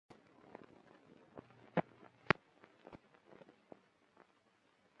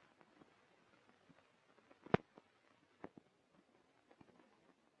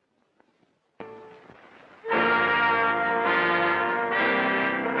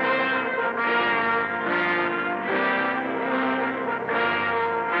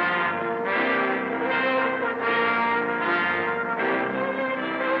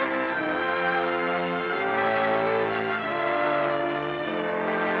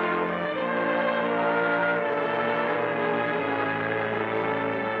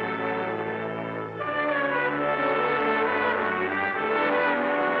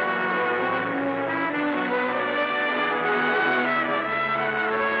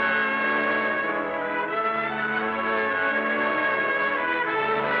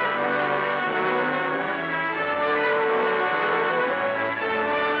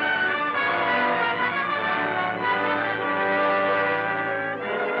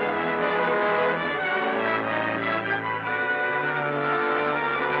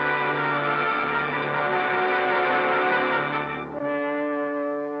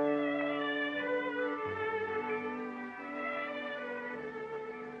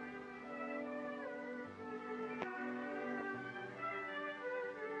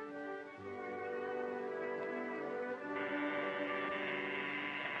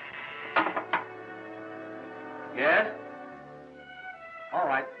Yes? All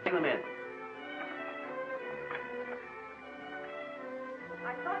right, bring them in.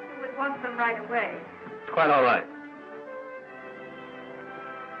 I thought you would want them right away. It's quite all right.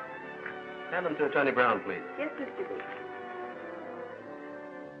 Hand them to Attorney Brown, please. Yes, Mr. B.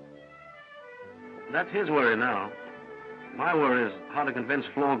 That's his worry now. My worry is how to convince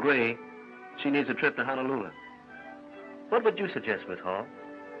Flo Gray she needs a trip to Honolulu. What would you suggest, Miss Hall?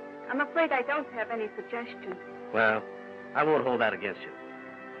 I'm afraid I don't have any suggestions. Well, I won't hold that against you.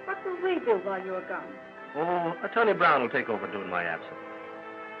 What will we do while you're gone? Oh, Attorney Brown will take over during my absence.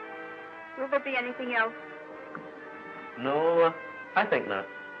 Will there be anything else? No, I think not.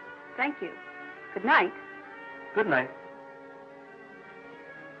 Thank you. Good night. Good night.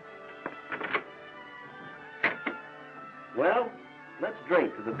 Well, let's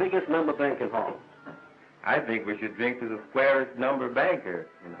drink to the biggest number bank in Harlem. I think we should drink to the squarest number banker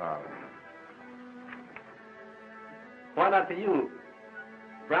in Harlem. Why not to you?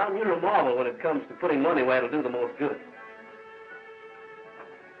 Brown, you're a marvel when it comes to putting money where it'll do the most good.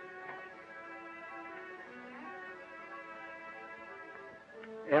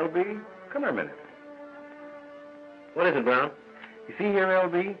 LB, come here a minute. What is it, Brown? You see here,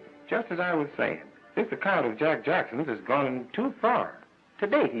 LB, just as I was saying, this account of Jack Jackson's has gone too far.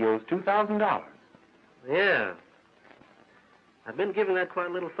 Today he owes $2,000. Yeah. I've been giving that quite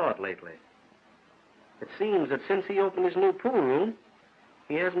a little thought lately. It seems that since he opened his new pool room,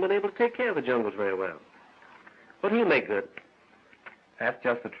 he hasn't been able to take care of the jungles very well. But he'll make good. That's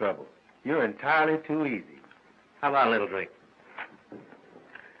just the trouble. You're entirely too easy. How about a little drink?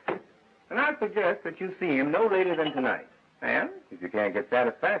 And I suggest that you see him no later than tonight. And if you can't get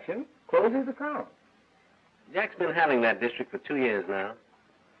satisfaction, close his account. Jack's been handling that district for 2 years now.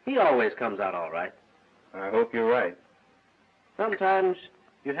 He always comes out all right. I hope you're right. Sometimes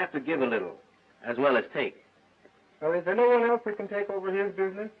you have to give a little, as well as take. Well, is there no one else that can take over his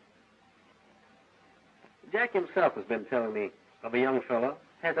business? Jack himself has been telling me of a young fellow,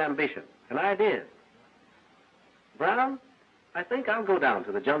 has ambition and ideas. Brown, I think I'll go down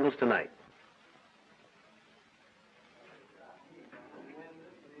to the jungles tonight.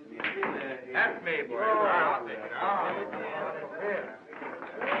 That's me, boy. I'll take it.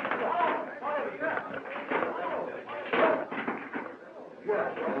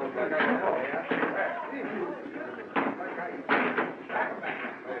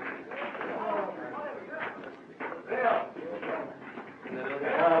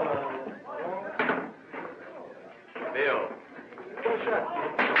 Bill.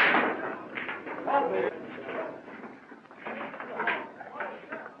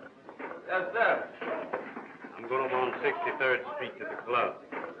 Yes, sir. I'm going over on 63rd Street to the club.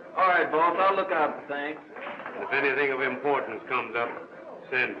 All right, boss. I'll look out for things. If anything of importance comes up,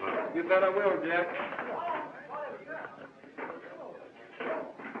 send for me. You bet I will, Jeff.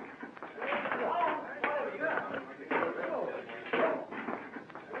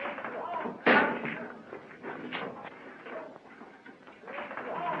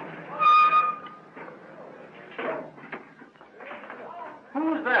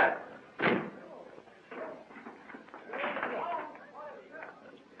 Who's that?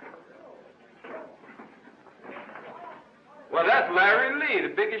 Well, that's Larry Lee,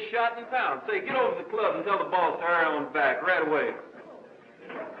 the biggest shot in town. Say, get over to the club and tell the boss to hurry on back right away.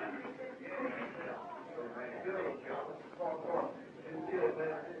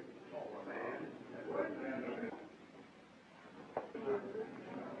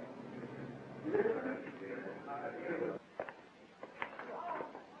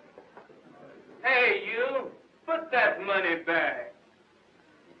 Hey, you, put that money back.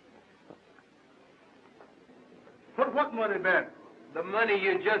 Put what money back? The money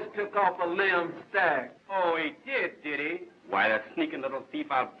you just took off a limb stack. Oh, he did he? Why, that sneaking little thief,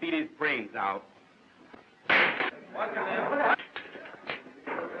 I'll beat his brains out. What's your name?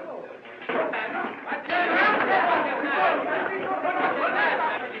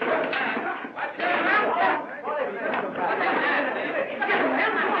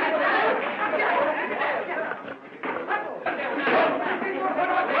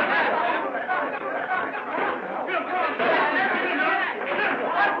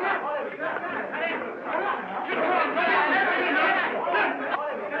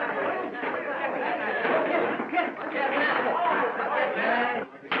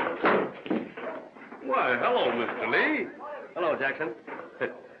 Why, hello, Mr. Lee. Hello, Jackson.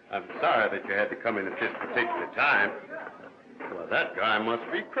 I'm sorry that you had to come in at this particular time. Well, that guy must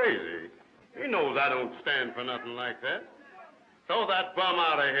be crazy. He knows I don't stand for nothing like that. Throw that bum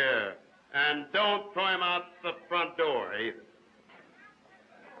out of here. And don't throw him out the front door, either.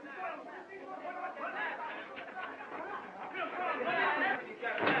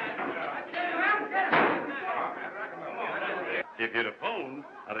 If you'd have phoned,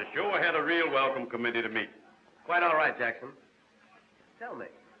 I'd have sure had a real welcome committee to meet. Quite all right, Jackson. Tell me,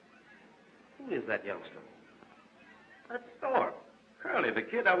 who is that youngster? That's Thorpe. Curly, the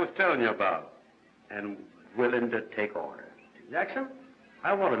kid I was telling you about. And willing to take orders. Jackson,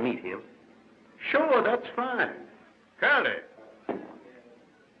 I want to meet him. Sure, that's fine. Curly.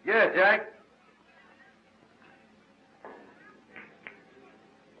 Yeah, Jack.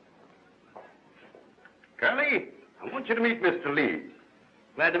 Curly, I want you to meet Mr. Lee.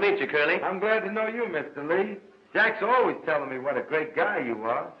 Glad to meet you, Curly. I'm glad to know you, Mr. Lee. Jack's always telling me what a great guy you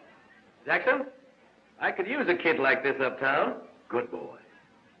are. Jackson, I could use a kid like this uptown. Good boy.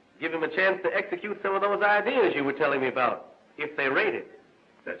 Give him a chance to execute some of those ideas you were telling me about, if they rate it.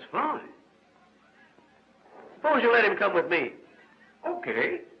 That's fine. Suppose you let him come with me.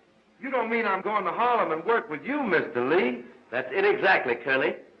 Okay. You don't mean I'm going to Harlem and work with you, Mr. Lee? That's it exactly,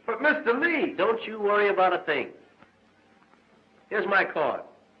 Curly. But, Mr. Lee... Don't you worry about a thing. Here's my card.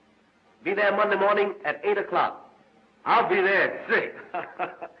 Be there Monday morning at 8 o'clock. I'll be there at 6.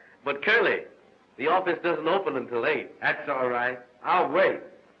 But, Curly, the office doesn't open until 8. That's all right. I'll wait.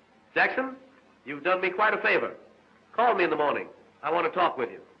 Jackson, you've done me quite a favor. Call me in the morning. I want to talk with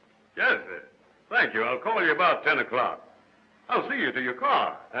you. Yes, sir. Thank you. I'll call you about 10 o'clock. I'll see you to your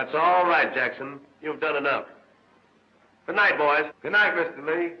car. That's all right, Jackson. You've done enough. Good night, boys. Good night, Mr.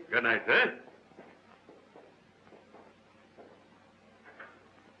 Lee. Good night, sir.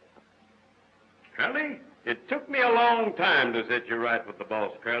 Curly, it took me a long time to set you right with the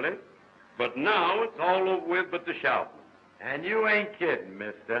boss, Curly. But now it's all over with but the shouting. And you ain't kidding,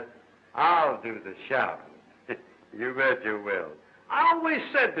 mister. I'll do the shouting. You bet you will. I always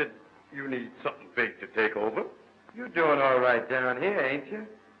said that you need something big to take over. You're doing all right down here, ain't you?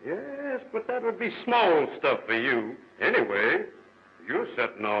 Yes, but that would be small stuff for you. Anyway, you're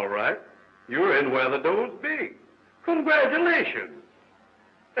sitting all right. You're in where the door's big. Congratulations.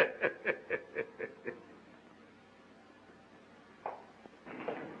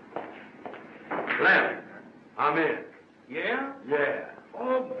 Clarence, I'm in. Yeah? Yeah.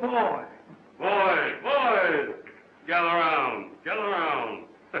 Oh, boy. Boys, gather around.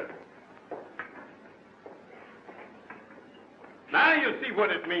 Now you see what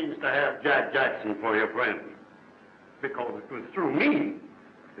it means to have Jack Jackson for your friend. Because it was through me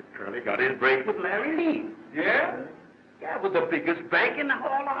that Curly got his break with Larry Lee. Yeah? Yeah, with the biggest bank in the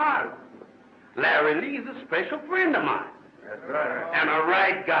whole of Harlem. Larry Lee's a special friend of mine. That's right. And a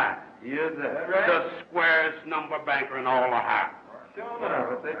right guy. Yes, that's right. The squarest number banker in all of Harlem. Sure enough,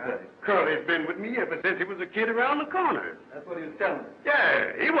 what they say. Curly's been with me ever since he was a kid around the corner. That's what he was telling me.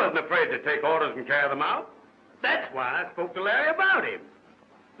 Yeah, he wasn't afraid to take orders and carry them out. That's why I spoke to Larry about him.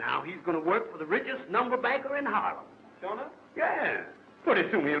 Now he's going to work for the richest number banker in Harlem. Sure enough? Yeah. Pretty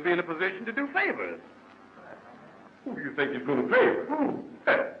soon he'll be in a position to do favors. Who do you think he's going to favor? Who?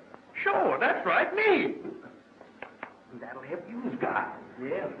 Sure, that's right, me. And that'll help you, guys.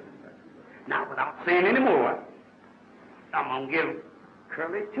 Yeah. Now, without saying any more, I'm going to give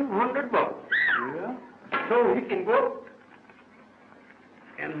Curly $200. Yeah? So he can go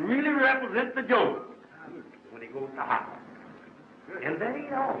and really represent the Jones when he goes to Harlem. And that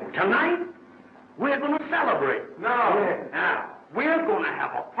ain't all. Tonight, we're going to celebrate. No. Yeah. Now, we're going to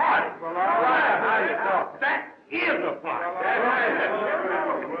have a party. Well, all right. How you talking? That is a party. Well,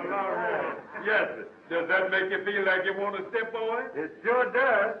 all right. Yes, sir. Does that make you feel like you want to step, boy? It sure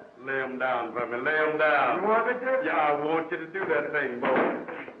does. Lay him down for me. Lay him down. You want me to? Yeah, I want you to do that thing, boy.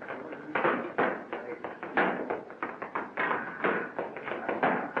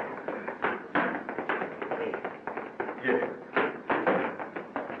 Yeah.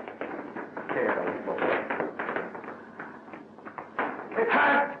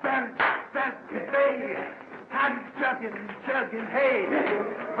 Chugging, hey.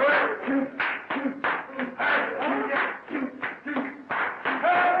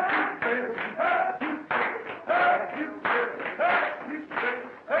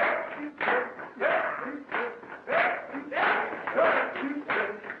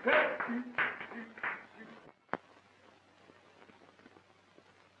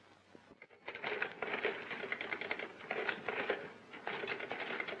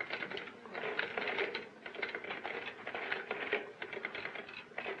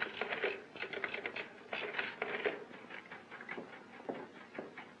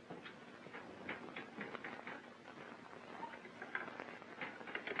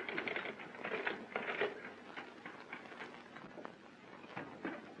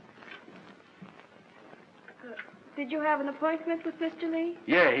 Did you have an appointment with Mr. Lee?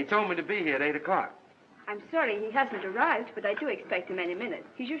 Yeah, he told me to be here at 8 o'clock. I'm sorry he hasn't arrived, but I do expect him any minute.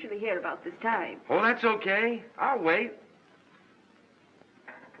 He's usually here about this time. Oh, that's okay. I'll wait.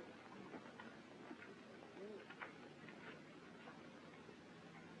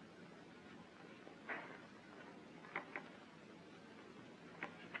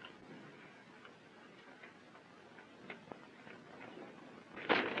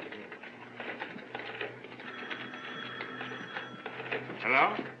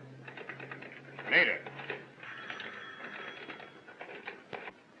 now. Later.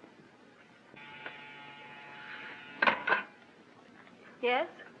 Yes?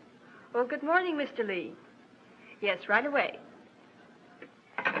 Oh, good morning, Mr. Lee. Yes, right away.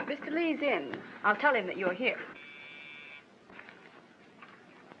 Mr. Lee's in. I'll tell him that you're here.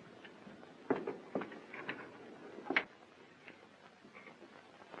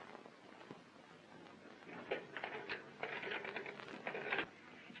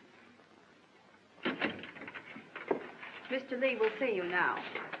 Mr. Lee will see you now.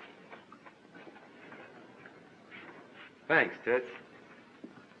 Thanks, Toots.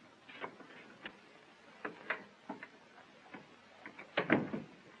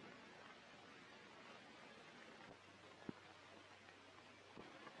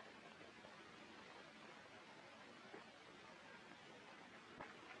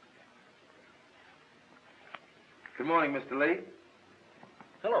 Good morning, Mr. Lee.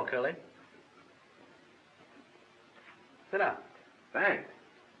 Hello, Curly. Sit down. Thanks.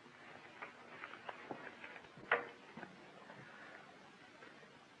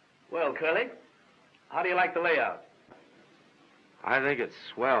 Well, Curly, how do you like the layout? I think it's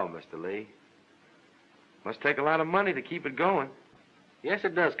swell, Mr. Lee. Must take a lot of money to keep it going. Yes,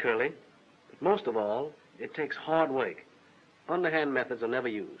 it does, Curly. But most of all, it takes hard work. Underhand methods are never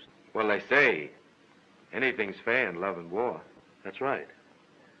used. Well, they say anything's fair in love and war. That's right.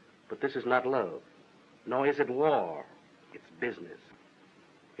 But this is not love. Nor is it war. It's business.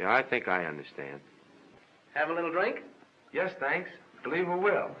 Yeah, I think I understand. Have a little drink? Yes, thanks. Believe we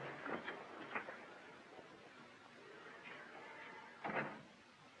will.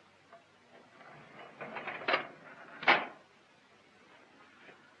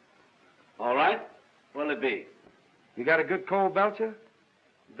 All right. What'll it be? You got a good cold belcher?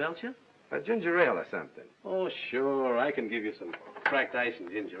 Belcher? A ginger ale or something. Oh, sure. I can give you some cracked ice and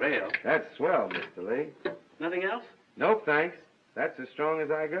ginger ale. That's swell, Mr. Lee. Nothing else? Nope, thanks. That's as strong as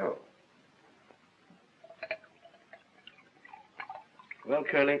I go. Well,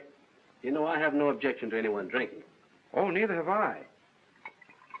 Curly, you know I have no objection to anyone drinking. Oh, neither have I.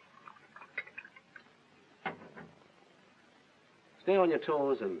 Stay on your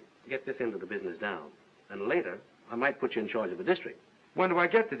toes and get this end of the business down. And later, I might put you in charge of the district. When do I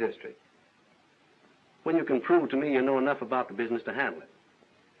get the district? When you can prove to me you know enough about the business to handle it.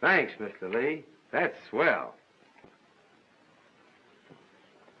 Thanks, Mr. Lee. That's swell.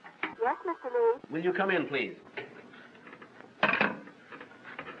 Yes, Mr. Lee? Will you come in, please?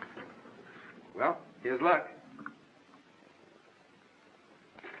 Well, here's luck.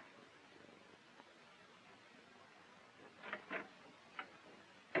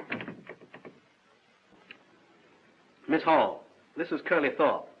 Miss Hall, this is Curly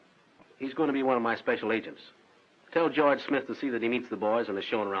Thorpe. He's going to be one of my special agents. Tell George Smith to see that he meets the boys and is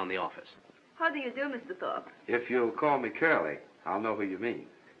shown around the office. How do you do, Mr. Thorpe? If you'll call me Curly, I'll know who you mean.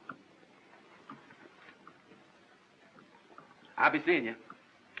 I'll be seeing you,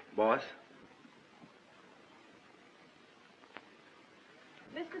 boss.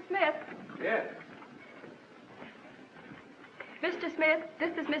 Mr. Smith? Yes. Mr. Smith,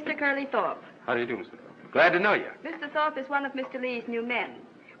 this is Mr. Curly Thorpe. How do you do, Mr. Thorpe? Glad to know you. Mr. Thorpe is one of Mr. Lee's new men.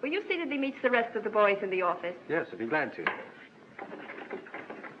 Will you see that he meets the rest of the boys in the office? Yes, I'd be glad to.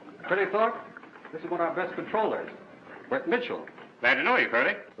 Curly Thorpe, this is one of our best controllers, Brett Mitchell. Glad to know you,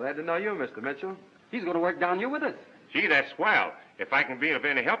 Curly. Glad to know you, Mr. Mitchell. He's going to work down here with us. Gee, that's swell. If I can be of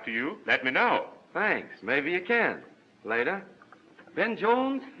any help to you, let me know. Thanks. Maybe you can. Later. Ben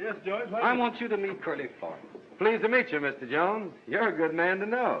Jones, Yes, George. I want you to meet Curly Thorpe. Pleased to meet you, Mr. Jones. You're a good man to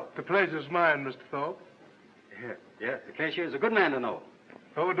know. The pleasure's mine, Mr. Thorpe. Yes, the cashier's a good man to know.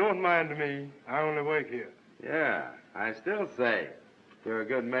 Oh, don't mind me. I only work here. Yeah, I still say you're a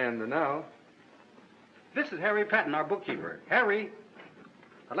good man to know. This is Harry Patton, our bookkeeper. Harry,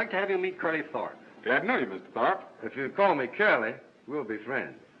 I'd like to have you meet Curly Thorpe. Glad to know you, Mr. Thorpe. If you call me Curly, we'll be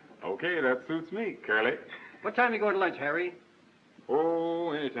friends. Okay, that suits me, Curly. What time are you going to lunch, Harry?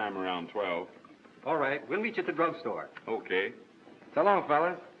 Oh, anytime around 12. All right, we'll meet you at the drugstore. Okay. So long,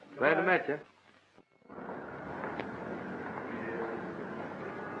 fellas. Glad to meet you.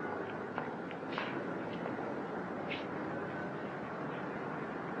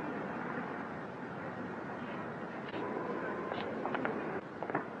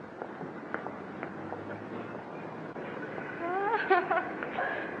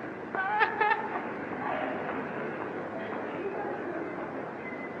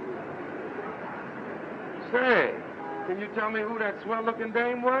 Say, can you tell me who that swell-looking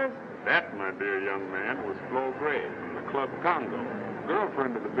dame was? That, my dear young man, was Flo Gray from the Club Congo,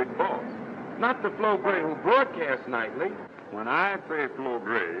 girlfriend of the big boss. Not the Flo Gray who broadcasts nightly. When I say Flo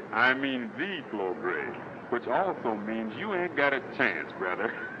Gray, I mean the Flo Gray, which also means you ain't got a chance,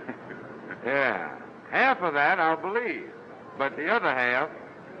 brother. Yeah. Half of that I'll believe, but the other half,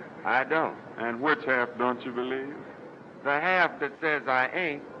 I don't. And which half don't you believe? The half that says I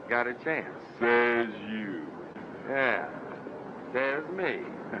ain't got a chance. Says you. Yeah. Says me.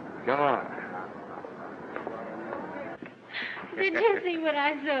 Come on. Did you see what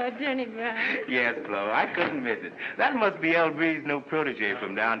I saw, Attorney Brown? Yes, Flo, I couldn't miss it. That must be LB's new protege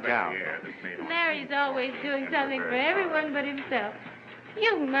from downtown. Larry's always doing something for everyone but himself.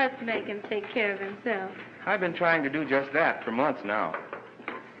 You must make him take care of himself. I've been trying to do just that for months now.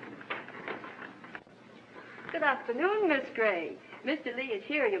 Good afternoon, Miss Gray. Mr. Lee is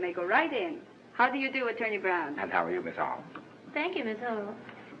here. You may go right in. How do you do, Attorney Brown? And how are you, Miss Hall? Thank you, Miss Hall.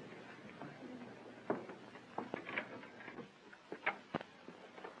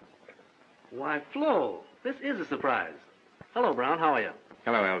 Why, Flo, this is a surprise. Hello, Brown. How are you?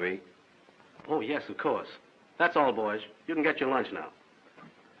 Hello, LB. Oh, yes, of course. That's all, boys. You can get your lunch now.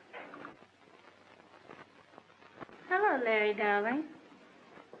 Hello, Larry, darling.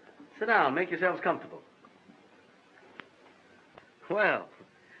 Sit down. Make yourselves comfortable. Well,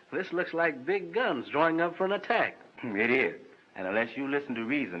 this looks like big guns drawing up for an attack. It is. And unless you listen to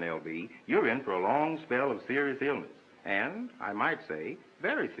reason, LB, you're in for a long spell of serious illness. And, I might say,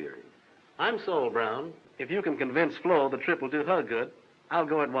 very serious. I'm sold, Brown. If you can convince Flo the trip will do her good, I'll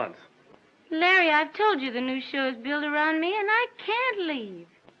go at once. Larry, I've told you the new show is built around me, and I can't leave.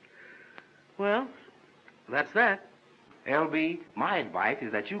 Well, that's that. LB, my advice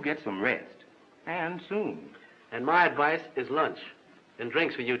is that you get some rest. And soon. And my advice is lunch. And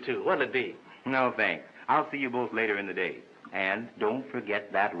drinks for you, too. What'll it be? No, thanks. I'll see you both later in the day. And don't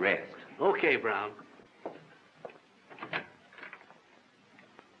forget that rest. Okay, Brown.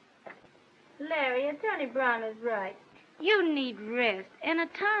 Larry, Attorney Brown is right. You need rest and a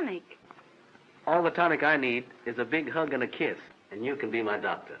tonic. All the tonic I need is a big hug and a kiss, and you can be my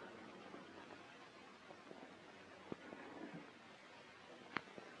doctor.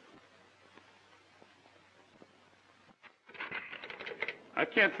 I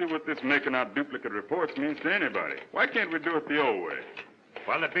can't see what this making out duplicate reports means to anybody. Why can't we do it the old way?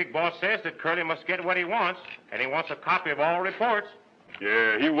 Well, the big boss says that Curly must get what he wants, and he wants a copy of all reports.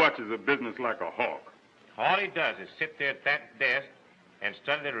 Yeah, he watches the business like a hawk. All he does is sit there at that desk and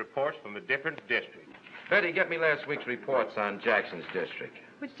study the reports from the different districts. Betty, get me last week's reports on Jackson's district.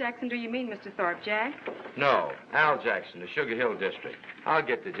 Which Jackson do you mean, Mr. Thorpe? Jack? No, Al Jackson, the Sugar Hill district. I'll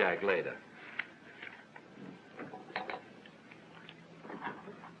get to Jack later.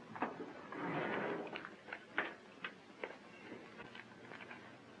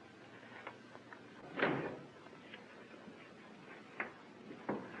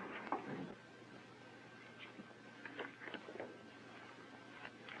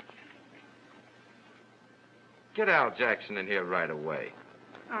 Get Al Jackson in here right away.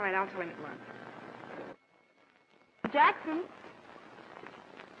 All right, I'll go in at once. Jackson?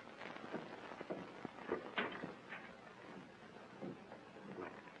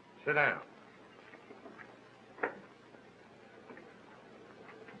 Sit down.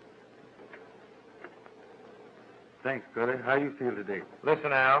 Thanks, Curly. How you feel today?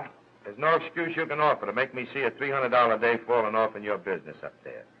 Listen, Al, there's no excuse you can offer to make me see a $300 a day falling off in your business up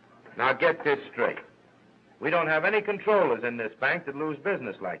there. Now, get this straight. We don't have any controllers in this bank that lose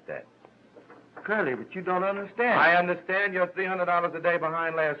business like that. Curly, but you don't understand. I understand you're $300 a day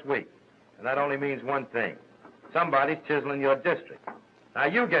behind last week. And that only means one thing. Somebody's chiseling your district. Now,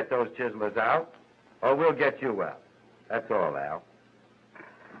 you get those chiselers out, or we'll get you out. That's all, Al.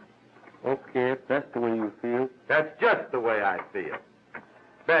 Okay, if that's the way you feel. That's just the way I feel.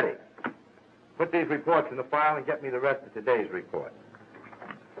 Betty, put these reports in the file and get me the rest of today's report.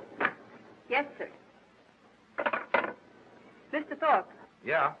 Yes, sir. Mr. Thorpe,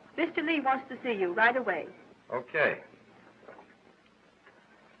 Yeah? Mr. Lee wants to see you right away. Okay.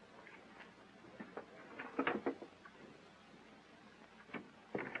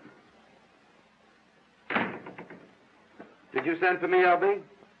 Did you send for me, LB?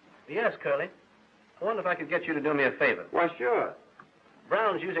 Yes, Curly. I wonder if I could get you to do me a favor. Why, sure.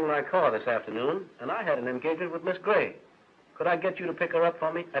 Brown's using my car this afternoon, and I had an engagement with Miss Gray. Could I get you to pick her up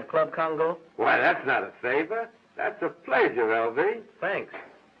for me at Club Congo? Why, that's not a favor. That's a pleasure, LB. Thanks.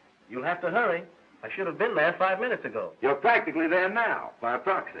 You'll have to hurry. I should have been there 5 minutes ago. You're practically there now, by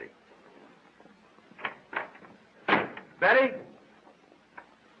proxy. Betty?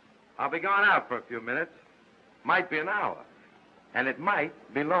 I'll be gone out for a few minutes. Might be an hour. And it might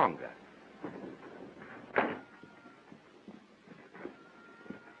be longer.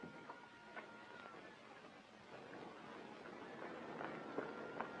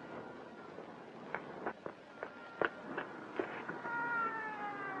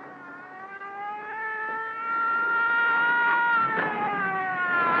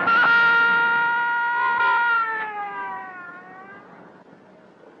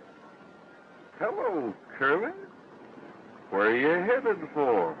 headed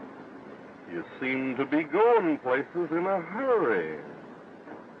for? You seem to be going places in a hurry.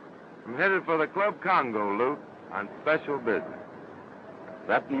 I'm headed for the Club Congo, Luke, on special business.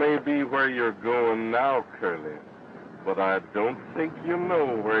 That may be where you're going now, Curly, but I don't think you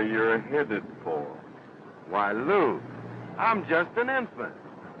know where you're headed for. Why, Luke, I'm just an infant.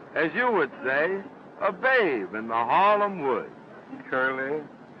 As you would say, a babe in the Harlem woods. Curly,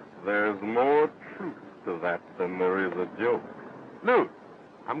 there's more truth to that than there is a joke. Luke,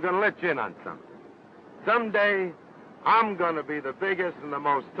 I'm going to let you in on something. Someday, I'm going to be the biggest and the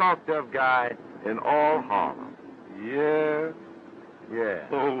most talked of guy in all Harlem. Yeah? Yeah.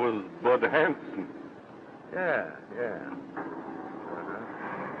 So was Bud Hanson. Yeah.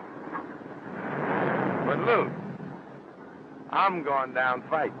 But Luke, I'm going down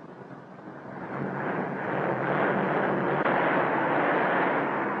fighting.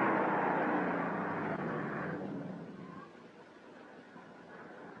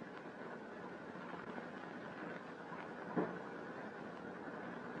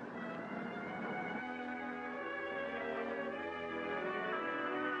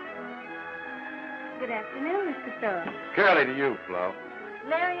 Good afternoon, Mr. Thorpe. Curly to you, Flo.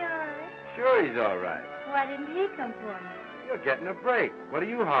 Larry all right? Sure he's all right. Why didn't he come for me? You're getting a break. What are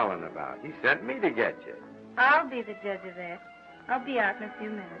you hollering about? He sent me to get you. I'll be the judge of that. I'll be out in a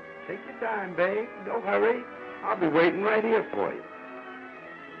few minutes. Take your time, babe. Don't hurry. I'll be waiting right here for you.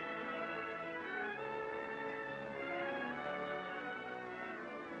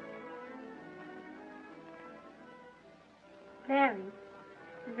 Larry,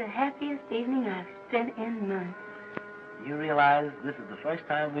 this is the happiest evening I've spent in months. You realize this is the first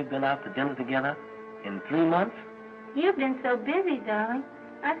time we've been out to dinner together in 3 months? You've been so busy, darling.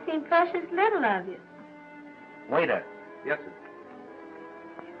 I've seen precious little of you. Waiter, Yes, sir.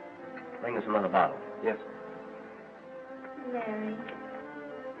 bring us another bottle. Yes, sir. Larry,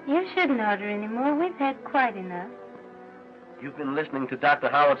 you shouldn't order any more. We've had quite enough. You've been listening to Dr.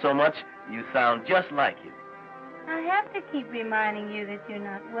 Howard so much, you sound just like him. I have to keep reminding you that you're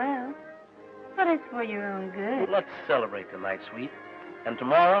not well. But it's for your own good. Let's celebrate tonight, sweet. And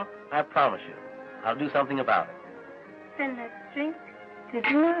tomorrow, I promise you, I'll do something about it. Then let's drink to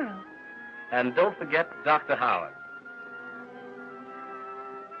tomorrow. And don't forget Dr. Howard.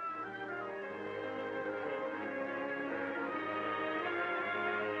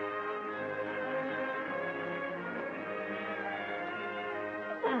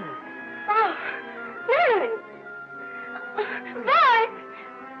 Oh, Larry!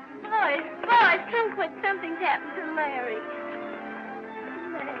 Boys, come quick. Something's happened to Larry.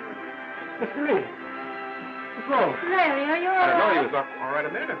 Mr. Lee. What's wrong? Larry, are you all I know right? he was all right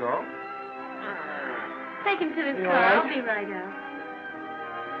a minute ago. Take him to his You car. all right? I'll be right out.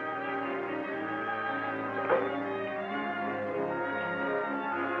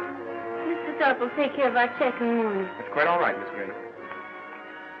 Mr. Thorpe will take care of our check in the morning. That's quite all right, Miss Grady.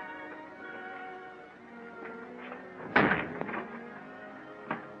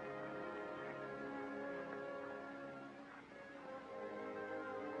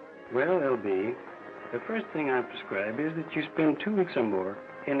 Well, L.B., the first thing I prescribe is that you spend 2 weeks or more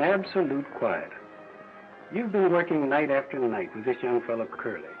in absolute quiet. You've been working night after night with this young fellow,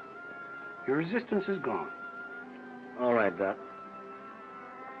 Curly. Your resistance is gone. All right, Doc.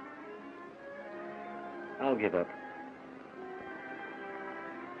 I'll give up.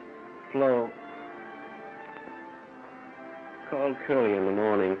 Flo, call Curly in the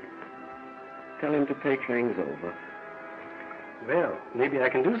morning. Tell him to take things over. Well, maybe I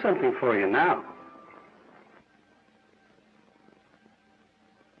can do something for you now.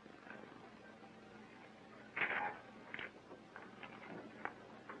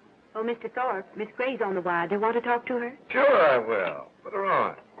 Oh, Mr. Thorpe, Miss Gray's on the wire. Do you want to talk to her? Sure I will. Put her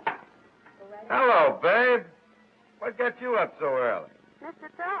on. Hello, babe. What got you up so early? Mr.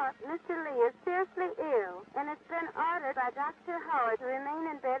 Thorpe, Mr. Lee is seriously ill, and it's been ordered by Dr. Howard to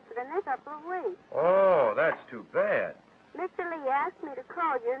remain in bed for the next couple of weeks. Oh, that's too bad. Mr. Lee asked me to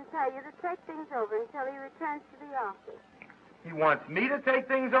call you and tell you to take things over until he returns to the office. He wants me to take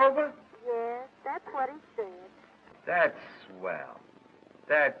things over? Yes, that's what he said. That's swell.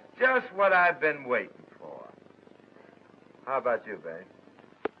 That's just what I've been waiting for. How about you, babe?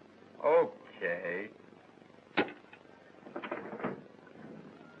 Okay.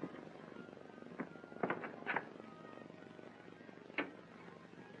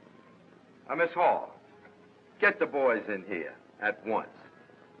 Miss Hall, get the boys in here at once.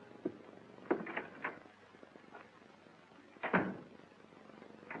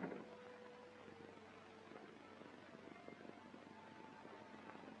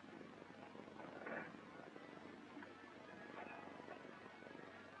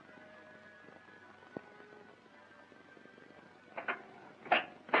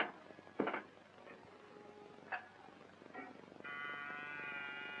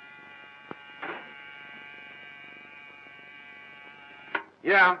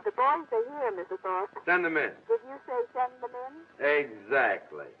 Yeah? The boys are here, Mr. Thorpe. Send them in. Did you say send them in?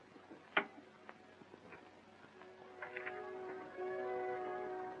 Exactly.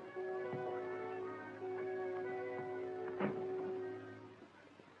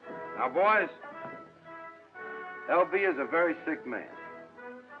 Now, boys, LB is a very sick man.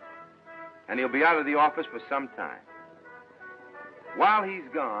 And he'll be out of the office for some time. While he's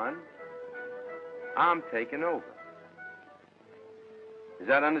gone, I'm taking over. Is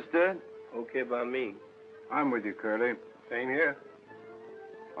that understood? Okay by me. I'm with you, Curly. Same here.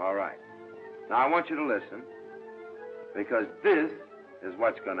 All right. Now, I want you to listen, because this is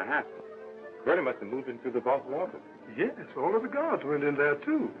what's going to happen. Curly must have moved into the boss's office. Yes, all of the guards went in there,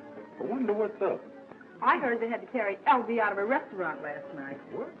 too. I wonder what's up. I heard they had to carry LD out of a restaurant last night.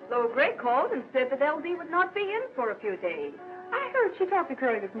 What? Flo Gray called and said that LD would not be in for a few days. I heard she talked to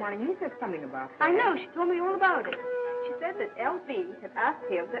Curly this morning. He said something about that. I know. She told me all about it. She said that LD had asked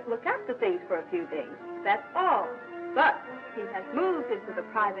him to look after things for a few days. That's all. But he has moved into the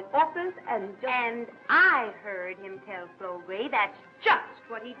private office and just... And I heard him tell Flo Gray that's just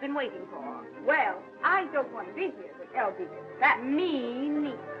what he's been waiting for. Well, I don't want to be here with LD. That Me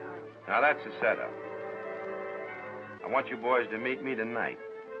neither. Now, that's the setup. I want you boys to meet me tonight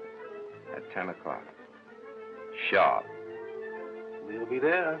at 10 o'clock. Sharp. We'll be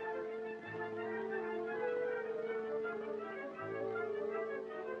there.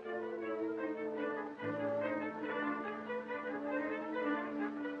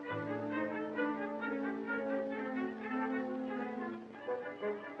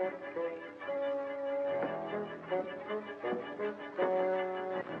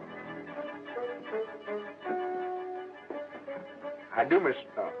 I do, Mr.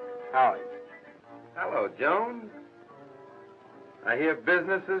 Thorpe. How are you? Hello, Jones. I hear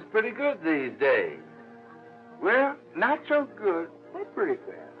business is pretty good these days. Well, not so good, but pretty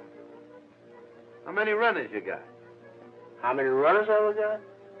fair. How many runners you got? How many runners have we got?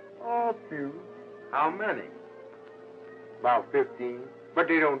 Oh, a few. How many? About 15. But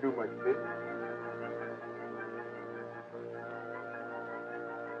they don't do much business.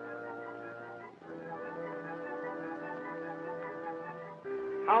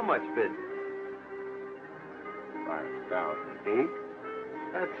 How much business? 5,000 each.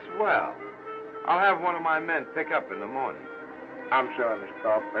 That's swell. I'll have one of my men pick up in the morning. I'm sorry, Mr.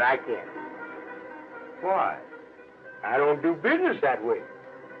 Thorpe, but I can't. Why? I don't do business that way.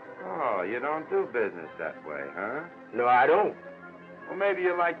 Oh, you don't do business that way, huh? No, I don't. Well, maybe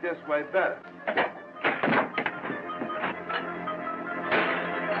you like this way better.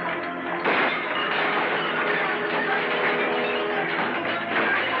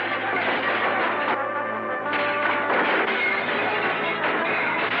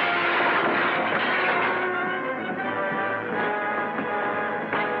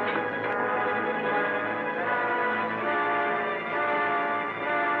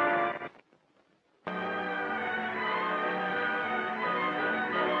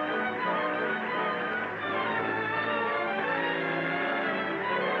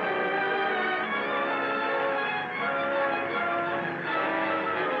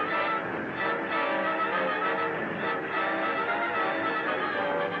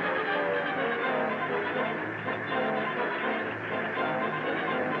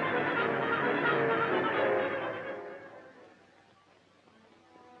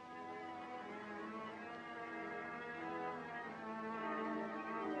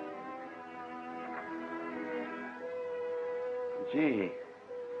 Gee,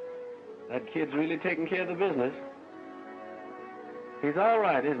 that kid's really taking care of the business. He's all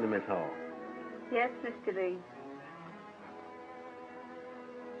right, isn't he, Miss Hall? Yes, Mr. Lee.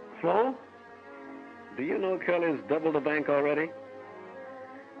 Flo, do you know Curly's doubled the bank already?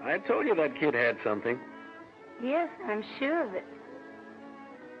 I told you that kid had something. Yes, I'm sure of it.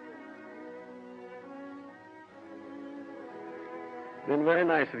 Been very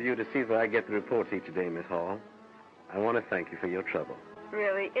nice of you to see that I get the reports each day, Miss Hall. I want to thank you for your trouble.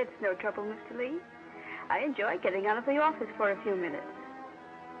 Really, it's no trouble, Mr. Lee. I enjoy getting out of the office for a few minutes.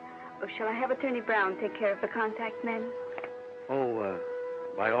 Oh, shall I have Attorney Brown take care of the contact men? Oh,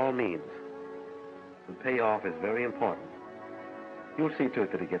 by all means. The payoff is very important. You'll see to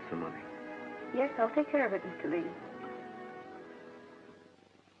it that he gets the money. Yes, I'll take care of it, Mr. Lee.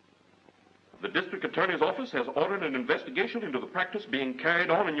 The district attorney's office has ordered an investigation into the practice being carried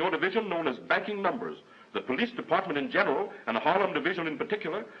on in your division known as backing numbers. The police department in general, and the Harlem division in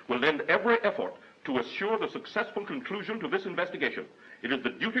particular, will lend every effort to assure the successful conclusion to this investigation. It is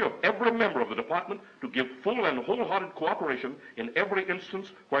the duty of every member of the department to give full and wholehearted cooperation in every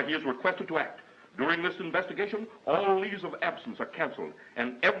instance where he is requested to act. During this investigation, all leaves of absence are canceled,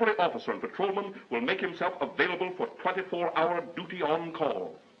 and every officer and patrolman will make himself available for 24-hour duty on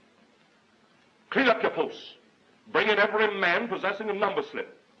call. Clean up your posts. Bring in every man possessing a number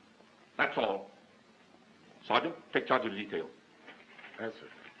slip. That's all. Sergeant, take charge of the detail. Yes,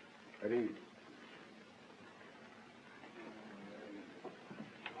 sir. Ready.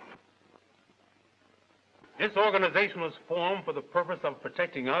 This organization was formed for the purpose of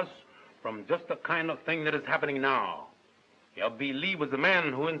protecting us from just the kind of thing that is happening now. L.B. Lee was the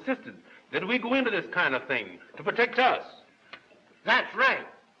man who insisted that we go into this kind of thing to protect us. That's right.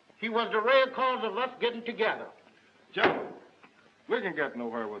 He was the real cause of us getting together. Joe, we can get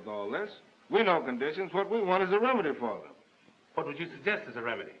nowhere with all this. We know conditions. What we want is a remedy for them. What would you suggest as a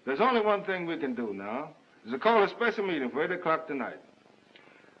remedy? There's only one thing we can do now, is to call a special meeting for 8 o'clock tonight.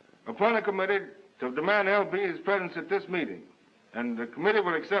 Appoint a committee to demand L.B.'s presence at this meeting. And the committee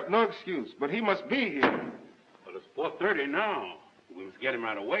will accept no excuse, but he must be here. Well, it's 4:30 now. We must get him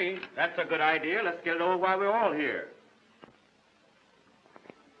right away. That's a good idea. Let's get it over while we're all here.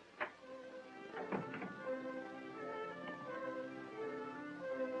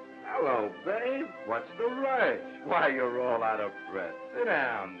 Hello, babe. What's the rush? Why, you're all out of breath. Sit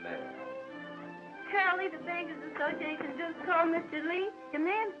down there. Curly, the Bankers Association just called Mr. Lee. The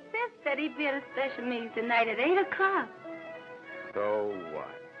man insists that he be at a special meeting tonight at 8 o'clock. So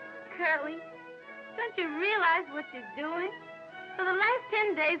what? Curly, don't you realize what you're doing? For the last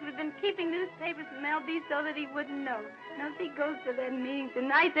 10 days, we've been keeping newspapers from LB so that he wouldn't know. Now, if he goes to that meeting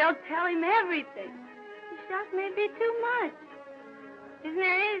tonight, they'll tell him everything. The shock may be too much. Isn't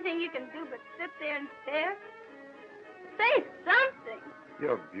there anything you can do but sit there and stare? Say something.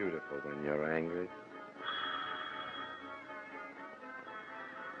 You're beautiful when you're angry.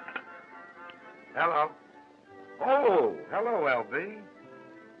 Hello. Oh, hello, L.B.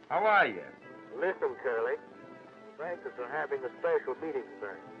 How are you? Listen, Curly. The bankers are having a special meeting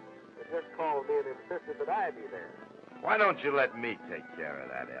tonight. They just called me and insisted that I be there. Why don't you let me take care of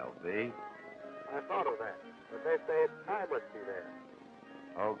that, L.B.? I thought of that, but they said I must be there.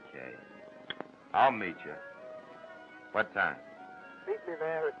 Okay. I'll meet you. What time? Meet me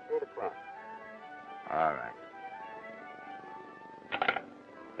there at 8 o'clock. All right.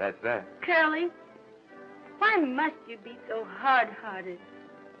 That's that. Curly, why must you be so hard-hearted,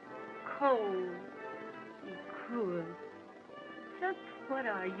 cold, and cruel? Just what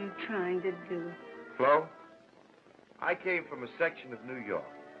are you trying to do? Flo, I came from a section of New York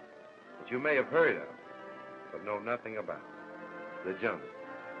that you may have heard of, but know nothing about. The jungle.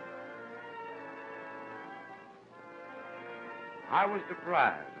 I was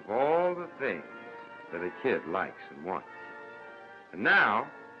deprived of all the things that a kid likes and wants. And now,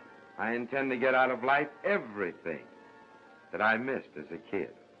 I intend to get out of life everything that I missed as a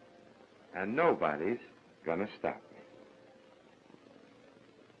kid. And nobody's gonna stop me.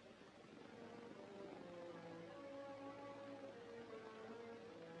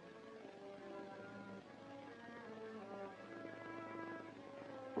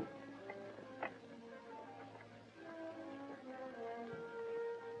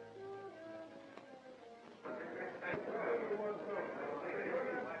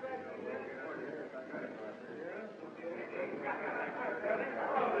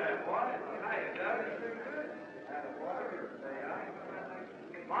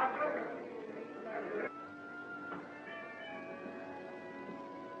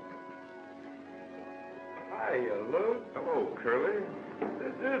 Hiya, Luke. Hello, Curly.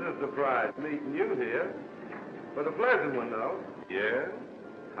 This is a surprise meeting you here. But a pleasant one, though. Yeah?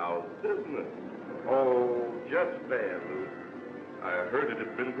 How's business? Oh, just bad, Luke. I heard it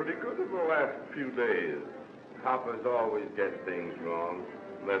had been pretty good in the last few days. Coppers always get things wrong.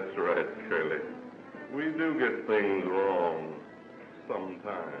 That's right, Curly. We do get things wrong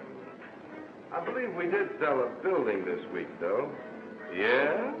sometimes. I believe we did sell a building this week, though.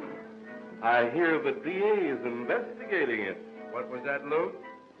 Yeah? I hear the DA is investigating it. What was that, Luke?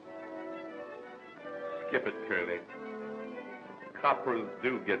 Skip it, Curly. Coppers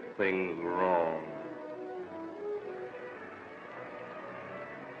do get things wrong.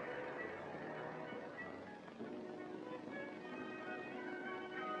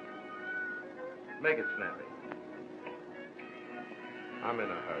 Make it snappy. I'm in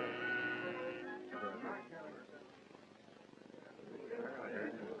a hurry.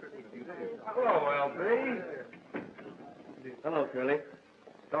 Hello, L.B. Hello, Curly.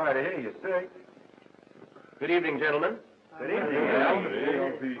 Sorry to hear you're sick. Good evening, gentlemen. Good evening,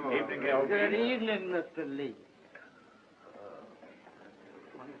 L.B. Evening, L.B. Good evening, Mr. Lee.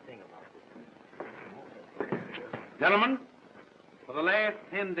 Gentlemen, For the last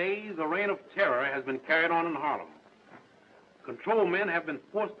 10 days, a reign of terror has been carried on in Harlem. Control men have been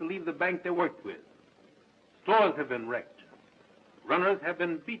forced to leave the bank they worked with. Stores have been wrecked. Runners have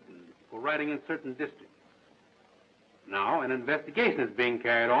been beaten for riding in certain districts. Now, an investigation is being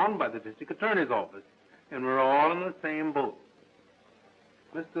carried on by the district attorney's office, and we're all in the same boat.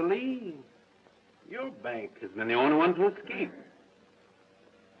 Mr. Lee, your bank has been the only one to escape.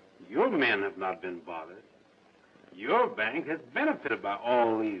 Your men have not been bothered. Your bank has benefited by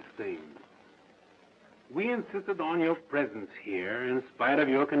all these things. We insisted on your presence here in spite of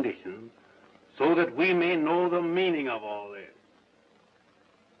your conditions so that we may know the meaning of all this.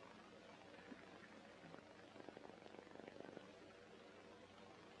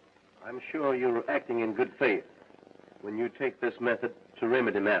 I'm sure you're acting in good faith when you take this method to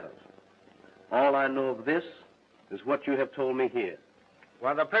remedy matters. All I know of this is what you have told me here.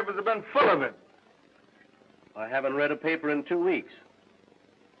 Well, the papers have been full of it. I haven't read a paper in 2 weeks.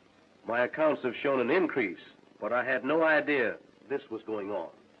 My accounts have shown an increase, but I had no idea this was going on.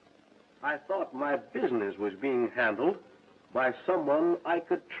 I thought my business was being handled by someone I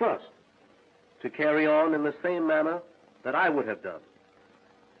could trust to carry on in the same manner that I would have done.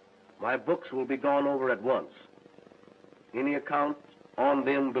 My books will be gone over at once. Any account on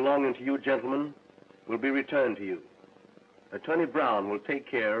them belonging to you gentlemen will be returned to you. Attorney Brown will take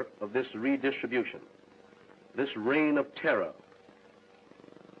care of this redistribution. This reign of terror,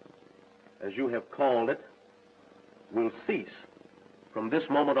 as you have called it, will cease from this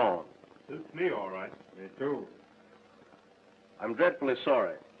moment on. Suits me all right. Me too. I'm dreadfully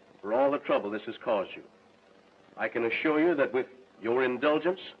sorry for all the trouble this has caused you. I can assure you that with your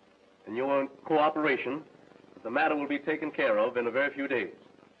indulgence and your cooperation, the matter will be taken care of in a very few days.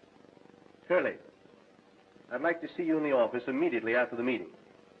 Curly, I'd like to see you in the office immediately after the meeting.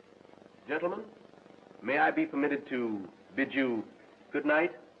 Gentlemen, may I be permitted to bid you good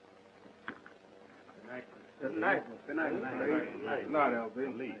night? Good night. Good night. Good night. Good night,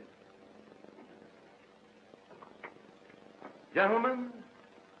 L.B. Gentlemen,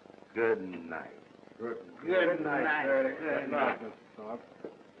 good night. Good night. Good night, Mr. Stark.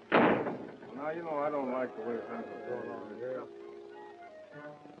 Well, now, you know, I don't like the way things are going on here.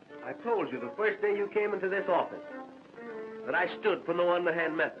 I told you the first day you came into this office that I stood for no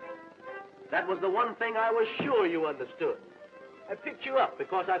underhand method. That was the one thing I was sure you understood. I picked you up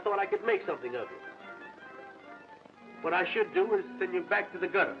because I thought I could make something of you. What I should do is send you back to the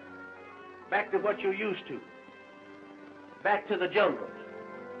gutter, back to what you used to, back to the jungles.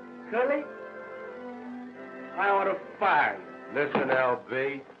 Curly, I ought to fire you. Listen,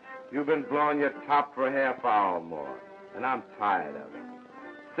 L.B., you've been blowing your top for a half hour or more, and I'm tired of it.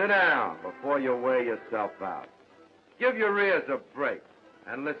 Sit down before you wear yourself out. Give your ears a break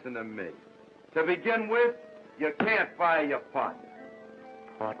and listen to me. To begin with, you can't fire your partner.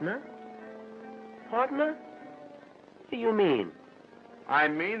 Partner? Partner? What do you mean? I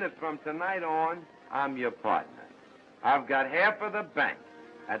mean that from tonight on, I'm your partner. I've got half of the bank,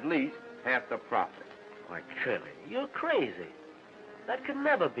 at least half the profit. Why, Curly, you're crazy. That could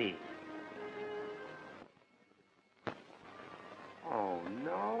never be. Oh,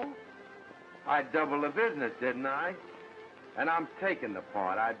 no? I doubled the business, didn't I? And I'm taking the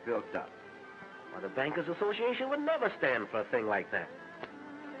part I built up. Well, the Bankers Association would never stand for a thing like that.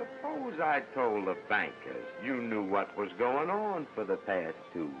 Suppose I told the bankers you knew what was going on for the past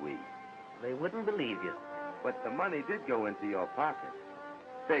 2 weeks. They wouldn't believe you. But the money did go into your pocket.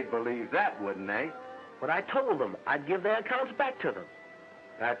 They'd believe that, wouldn't they? But I told them I'd give their accounts back to them.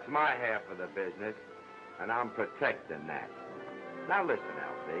 That's my half of the business, and I'm protecting that. Now listen,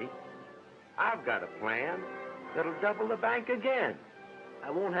 L.B., I've got a plan that'll double the bank again. I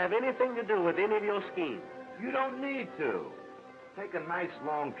won't have anything to do with any of your schemes. You don't need to. Take a nice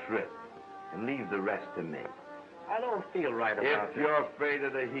long trip and leave the rest to me. I don't feel right about If you're afraid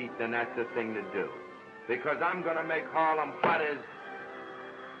of the heat, then that's the thing to do. Because I'm going to make Harlem hot as...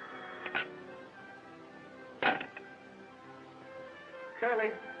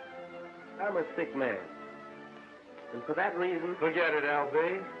 Curly, I'm a sick man. And for that reason... Forget it, L.B.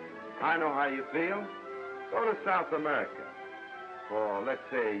 I know how you feel. Go to South America for, let's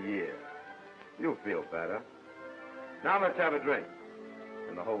say, a year. You'll feel better. Now let's have a drink,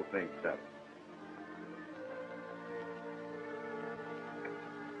 and the whole thing's settled.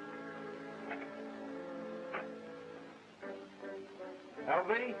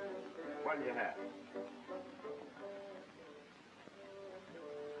 L.B., what do you have?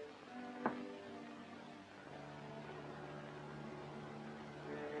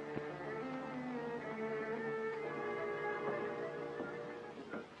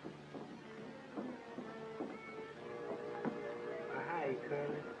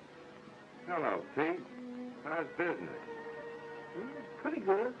 Hello, Pete. How's business? Pretty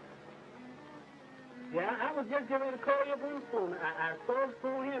good. Yeah, I was just getting ready to call you up on the phone. I saw the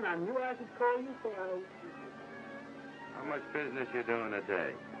phone here, and I knew I should call you, so I... How much business you doing a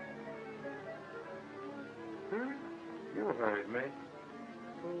day? You heard me.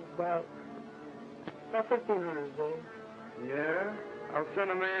 About 1,500 a day. Yeah? I'll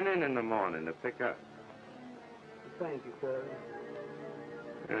send a man in the morning to pick up. Thank you, sir.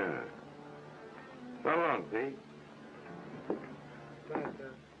 Yeah. So long, Pete. Thanks,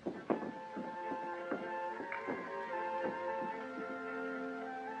 sir.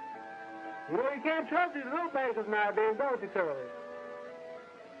 You know, you can't trust these little bankers nowadays, don't you, Charlie?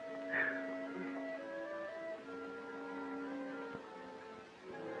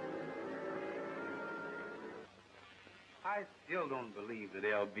 I still don't believe that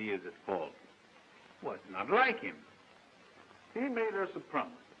LB is at fault. Well, it's not like him. He made us a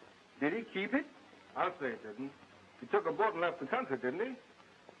promise. Did he keep it? I'll say it didn't. He took a boat and left the country, didn't he?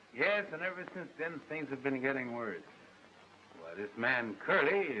 Yes, and ever since then, things have been getting worse. Well, this man,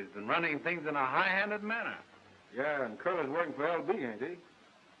 Curly, has been running things in a high-handed manner. Yeah, and Curly's working for LB, ain't he?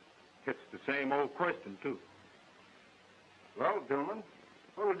 It's the same old question, too. Well, Dillman,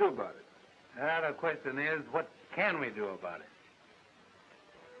 what'll we do about it? The question is, what can we do about it?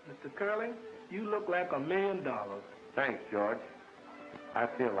 Mr. Curly, you look like $1 million. Thanks, George. I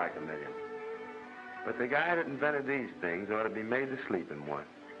feel like $1 million. But the guy that invented these things ought to be made to sleep in one.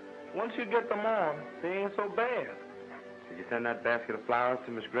 Once you get them on, they ain't so bad. Did you send that basket of flowers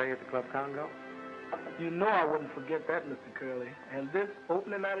to Miss Gray at the Club Congo? You know I wouldn't forget that, Mr. Curly. And this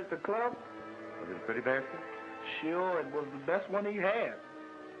opening night at the club? Was it a pretty basket? Sure, it was the best one he had.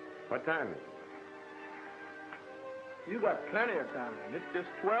 What time is it? You got plenty of time. It's just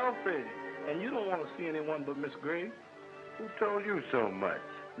 12:30, and you don't want to see anyone but Miss Gray. Who told you so much?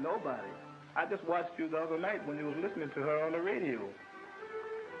 Nobody. I just watched you the other night when you was listening to her on the radio.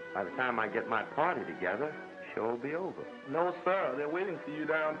 By the time I get my party together, the show will be over. No, sir. They're waiting for you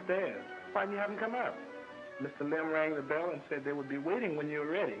downstairs. Why you haven't come up? Mr. Lim rang the bell and said they would be waiting when you're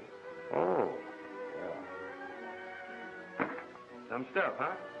ready. Oh. Yeah. Some stuff,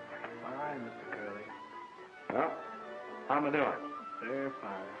 huh? Fine, Mr. Curly. Well, how am I doing? Very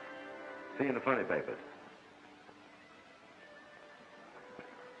fine. See you in the funny papers.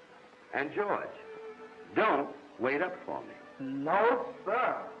 And George, don't wait up for me. No,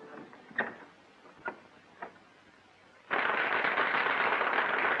 sir.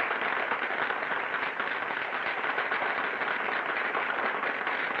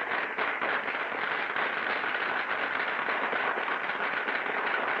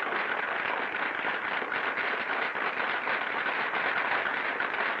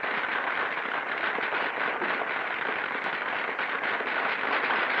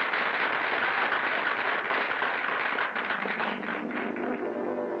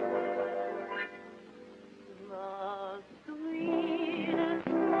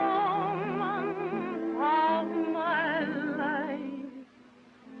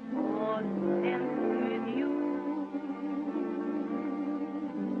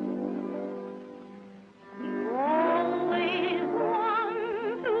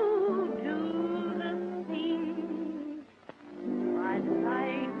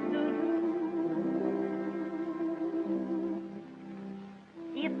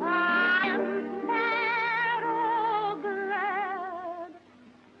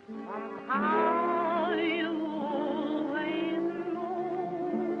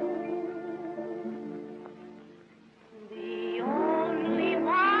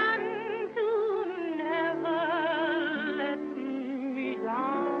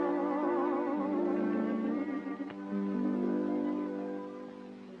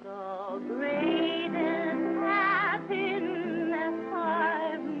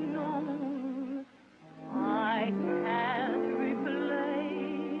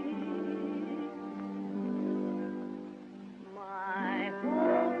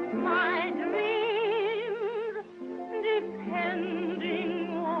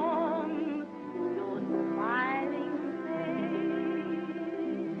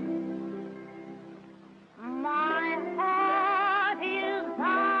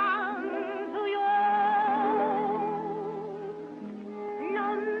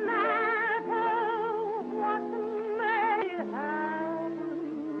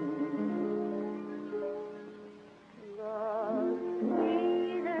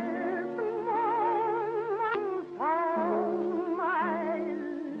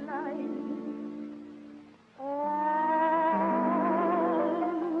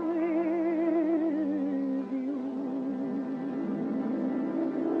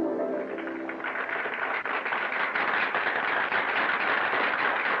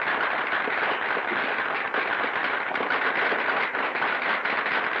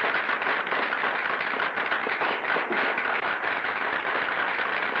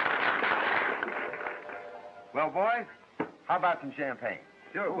 boys. How about some champagne?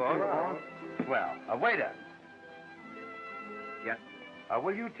 Sure, boss. Swell. Waiter. Yes?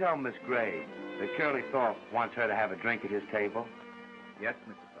 Will you tell Miss Gray that Curly Thorpe wants her to have a drink at his table? Yes,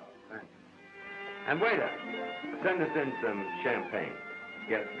 Mr. Thorpe. Thanks. And waiter, send us in some champagne.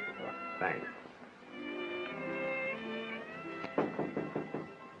 Yes, Mr. Thorpe. Thanks.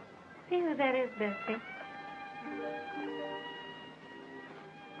 See who that is, Bessie.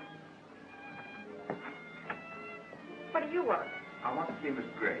 What do you want? I want to see Miss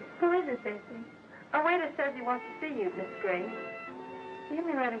Gray. Who is it, Bessie? A waiter says he wants to see you, Miss Gray. You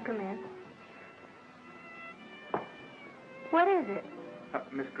may let him come in. What is it?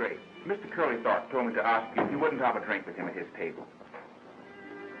 Miss Gray, Mr. Curly Thorpe told me to ask you if you wouldn't have a drink with him at his table.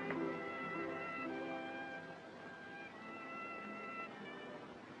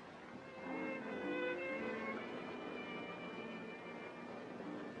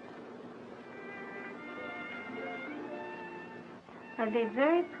 I'd be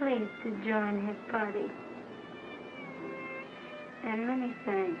very pleased to join his party. And many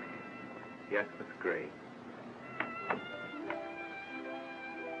thanks. Yes, Miss Gray.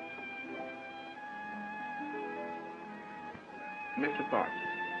 Mr. Thorpe,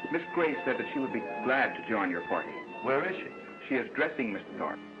 Miss Gray said that she would be glad to join your party. Where is she? She is dressing, Mr.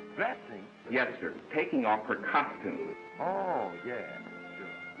 Thorpe. Dressing? Yes, sir. Taking off her costume. Oh, yeah. Sure.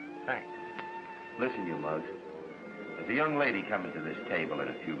 Thanks. Listen, you mugs. There's a young lady coming to this table in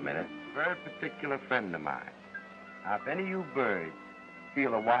a few minutes. Very particular friend of mine. Now, if any of you birds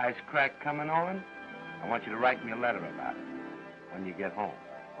feel a wisecrack coming on, I want you to write me a letter about it when you get home.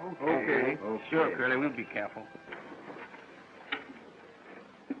 Okay. Sure, Curly. We'll be careful.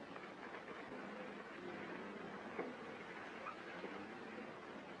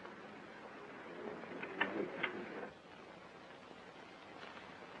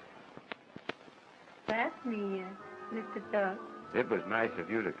 That's me, Mr. Thorpe. It was nice of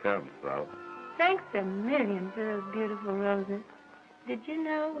you to come, Flo. Thanks a million for those beautiful roses. Did you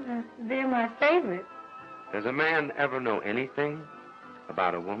know they're my favorite? Does a man ever know anything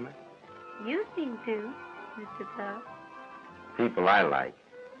about a woman? You seem to, Mr. Thorpe. People I like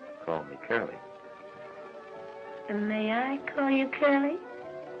call me Curly. May I call you Curly?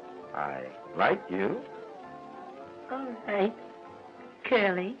 I like you. All right.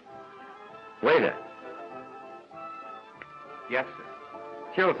 Curly. Waiter, Yes, sir.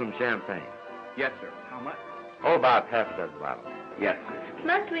 chill some champagne. Yes, sir. How much? Oh, about half a dozen bottles. Yes, sir.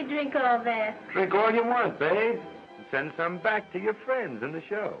 Must we drink all that? Drink all you want, babe. And send some back to your friends in the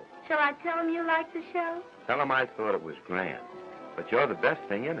show. Shall I tell them you like the show? Tell them I thought it was grand. But you're the best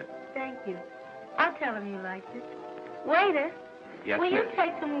thing in it. Thank you. I'll tell them you liked it. Waiter, Yes, will you miss.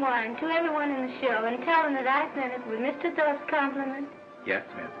 take some wine to everyone in the show and tell them that I sent it with Mr. Thorpe's compliment? Yes,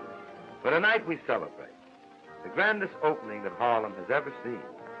 miss. For tonight we celebrate the grandest opening that Harlem has ever seen.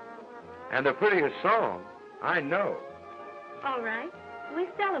 And the prettiest song I know. All right. We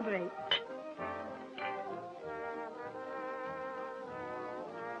celebrate.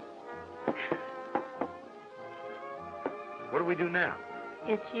 What do we do now?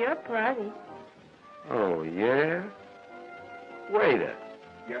 It's your party. Oh, yeah? Waiter,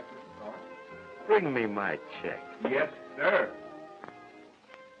 Yes, Mr. Thorpe. bring me my check. Yes, sir.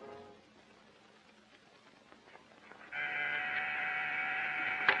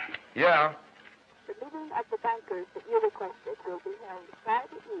 Yeah? The meeting of the bankers that you requested will be held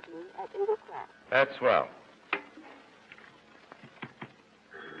Friday evening at 8 o'clock. That's swell.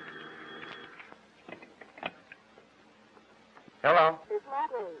 Hello? Miss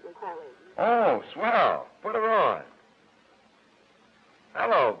Gray is calling. Oh, swell. Put her on.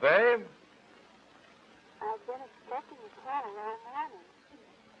 Hello, babe. I've been expecting a call around morning.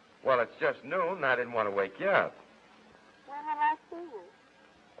 Well, it's just noon. I didn't want to wake you up. When will I see you?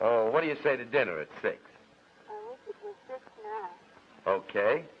 Oh, what do you say to dinner at 6? I wish it was 6 now.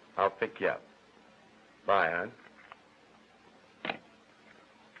 Okay. I'll pick you up. Bye, hon.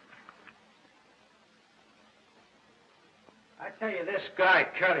 I tell you, this guy,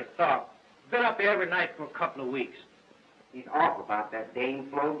 Curly Thorpe, been up here every night for a couple of weeks. He's off about that Dame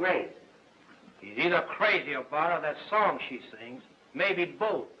Flo Gray. He's either crazy about her, that song she sings, maybe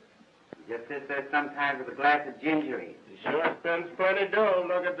both. He just sits there sometimes with a glass of ginger ale. He sure spends plenty dough.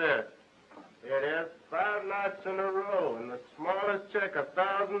 Look at this. Here it is, 5 nights in a row, and the smallest check,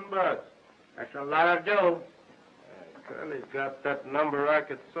 $1,000. That's a lot of dough. Curly's got that number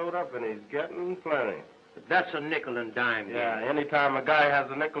racket sewed up, and he's getting plenty. But that's a nickel and dime game. Yeah, anytime a guy has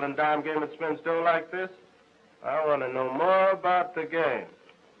a nickel and dime game and spends dough like this, I want to know more about the game.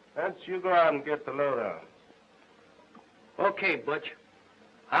 Hence, you go out and get the lowdown. Okay, Butch.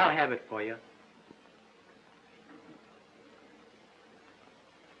 I'll have it for you.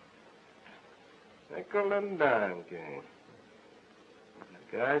 Nickel and dime game.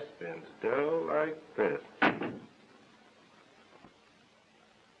 The guy spins dough like this.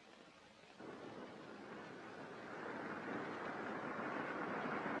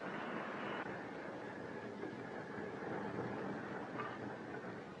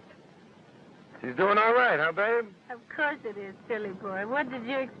 She's doing all right, huh, babe? Of course it is, silly boy. What did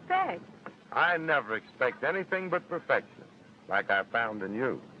you expect? I never expect anything but perfection, like I found in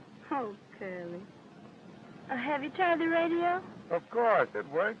you. Oh, Curly. Have you tried the radio? Of course, it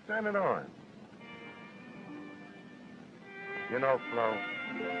works. Turn it on. You know, Flo,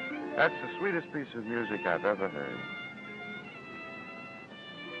 that's the sweetest piece of music I've ever heard.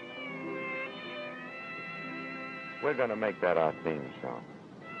 We're going to make that our theme song.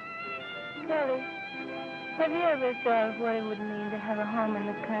 Curly, have you ever thought of what it would mean to have a home in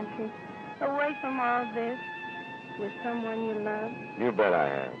the country, away from all this, with someone you love? You bet I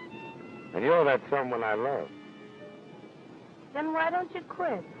have. And you're that someone I love. Then why don't you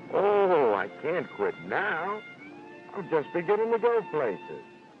quit? Oh, I can't quit now. I'm just beginning to go places.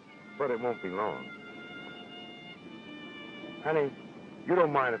 But it won't be long. Honey, you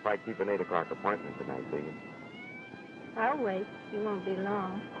don't mind if I keep an 8 o'clock appointment tonight, do you? I'll wait. You won't be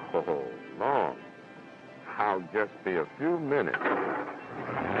long. Oh, long. I'll just be a few minutes.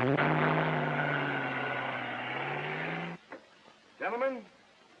 Gentlemen,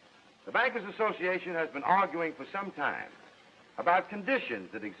 the Bankers Association has been arguing for some time about conditions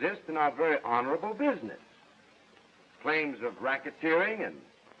that exist in our very honorable business. Claims of racketeering and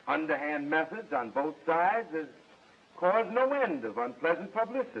underhand methods on both sides has caused no end of unpleasant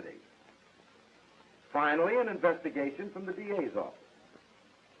publicity. Finally, an investigation from the DA's office.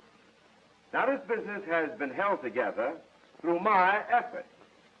 Now, this business has been held together through my efforts.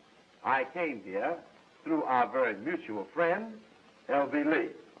 I came here through our very mutual friend, L.B. Lee.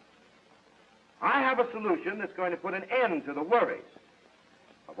 I have a solution that's going to put an end to the worries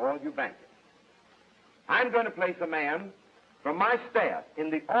of all you bankers. I'm going to place a man from my staff in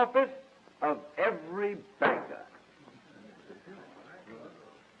the office of every banker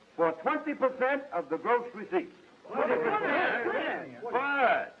for 20% of the gross receipts. 20%.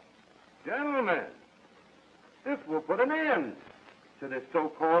 But, gentlemen, this will put an end to this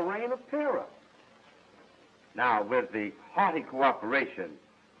so-called reign of terror. Now, with the hearty cooperation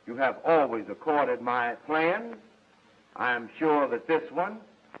you have always accorded my plans, I am sure that this one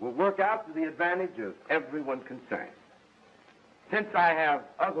will work out to the advantage of everyone concerned. Since I have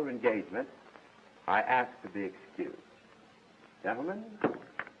other engagements, I ask to be excused. Gentlemen,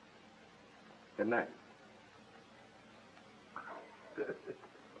 good night.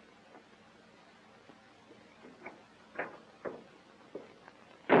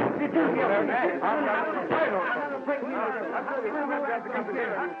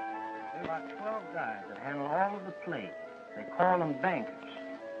 There are about 12 guys that handle all of the plate. They call them bankers.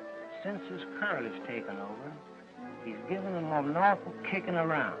 Since this Curly's taken over, he's given them an awful kicking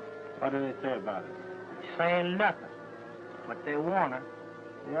around. What do they say about it? Saying nothing. But they want her.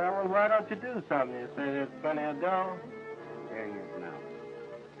 Yeah, well, why don't you do something? You say there's plenty of dough. There he is now.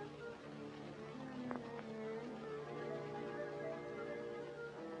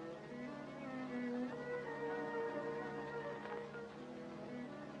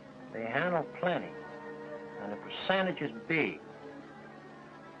 They handle plenty, and the percentage is big.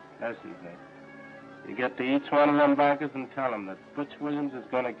 That's easy. You get to each one of them bankers and tell them that Butch Williams is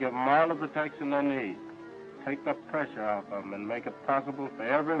going to give them all the protection they need. Take the pressure off of them and make it possible for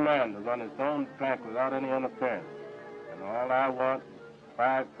every man to run his own bank without any interference. And all I want is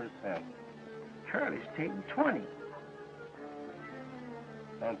 5%. Curly's taking 20.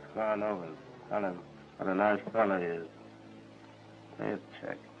 That's gone over. Tell him what a nice fella he is. Pay a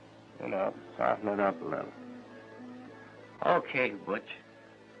check. You know, soften it up a little. Okay, Butch.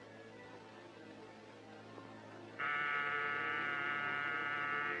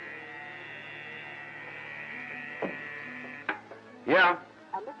 Yeah?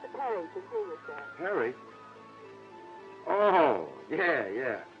 Mr. Perry to see you, sir. Harry? Oh,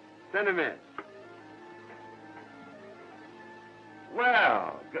 yeah. Send him in.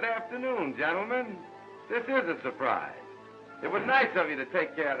 Well, good afternoon, gentlemen. This is a surprise. It was nice of you to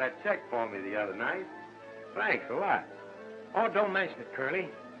take care of that check for me the other night. Thanks a lot. Oh, don't mention it, Curly.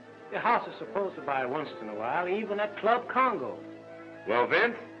 Your house is supposed to buy once in a while, even at Club Congo. Well,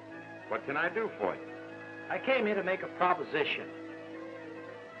 Vince, what can I do for you? I came here to make a proposition.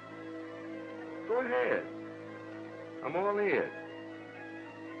 Go ahead. I'm all ears.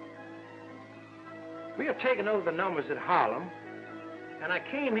 We have taken over the numbers at Harlem, and I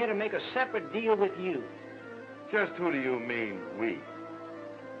came here to make a separate deal with you. Just who do you mean, we?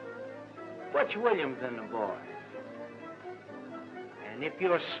 Butch Williams and the boys. And if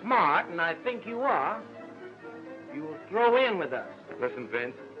you're smart, and I think you are, you will throw in with us. Listen,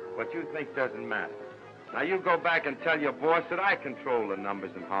 Vince, what you think doesn't matter. Now, you go back and tell your boss that I control the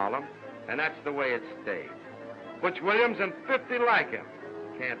numbers in Harlem, and that's the way it stays. Butch Williams and 50 like him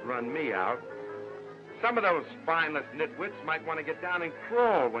can't run me out. Some of those spineless nitwits might want to get down and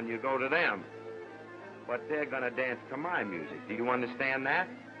crawl when you go to them. But they're gonna dance to my music. Do you understand that?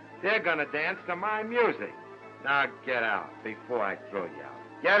 They're gonna dance to my music. Now get out before I throw you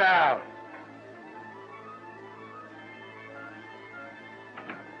out. Get out!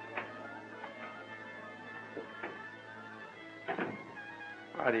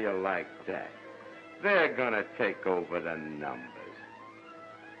 How do you like that? They're gonna take over the numbers.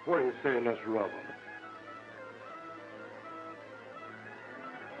 What do you say, let's rub them?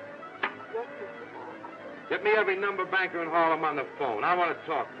 Get me every number banker in Harlem on the phone. I want to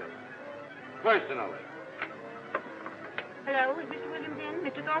talk to him. Personally. Hello, is Mr. Williams in?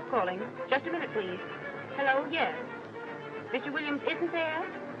 Mr. Thorpe calling. Just a minute, please. Hello, yes. Mr. Williams isn't there?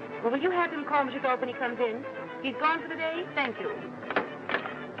 Well, will you have him call Mr. Thorpe when he comes in? He's gone for the day? Thank you.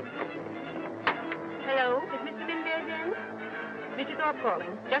 Hello, is Mr. Mendez in? Mr. Thorpe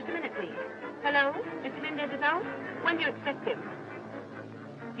calling. Just a minute, please. Hello, Mr. Mendez is out? When do you expect him?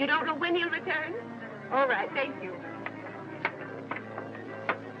 You don't know when he'll return? All right, thank you.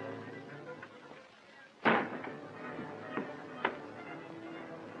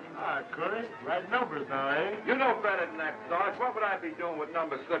 Ah, Curry, right numbers now, eh? You know better than that, Sarge. What would I be doing with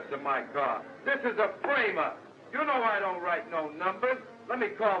number slips in my car? This is a frame-up. You know I don't write no numbers. Let me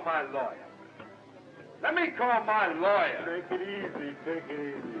call my lawyer. Let me call my lawyer. Take it easy, take it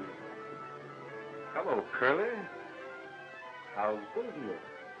easy. Hello, Curly. How's business?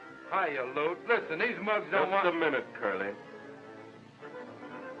 Hiya, Lute. Listen, these mugs don't want... Just a minute, Curly.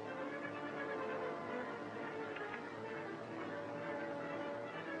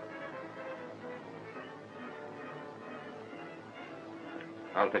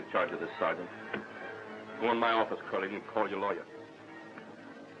 I'll take charge of this, Sergeant. Go in my office, Curly, and call your lawyer.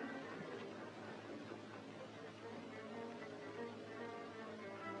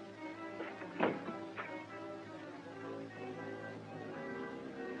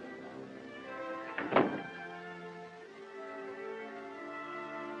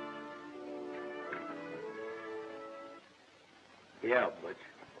 Yeah, Butch.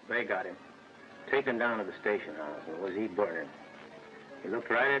 They got him. Taken down to the station house, and was he burning. He looked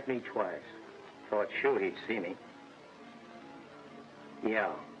right at me twice. Thought sure he'd see me.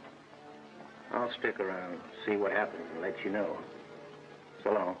 Yeah. I'll stick around, see what happens, and let you know.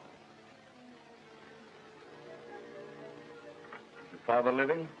 So long. Your father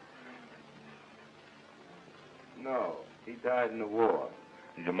living? No, he died in the war.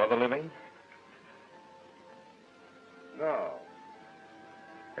 Is your mother living? No.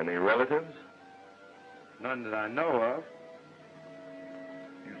 Any relatives? None that I know of.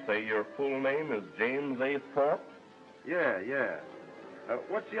 You say your full name is James A. Thorpe? Yeah.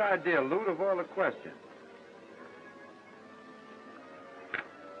 What's the idea, Lute, of all the questions?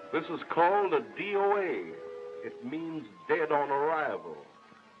 This is called a DOA. It means dead on arrival.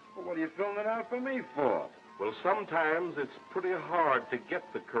 Well, what are you filling it out for me for? Well, sometimes it's pretty hard to get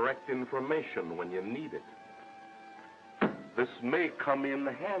the correct information when you need it. This may come in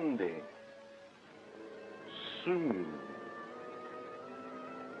handy. Soon.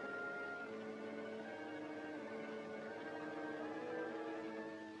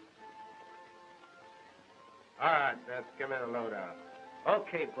 All right, Beth, give me the lowdown.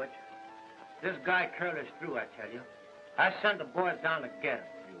 Okay, Butch. This guy Curly's through, I tell you. I sent the boys down to get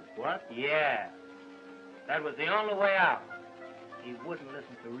him. You what? Yeah. That was the only way out. He wouldn't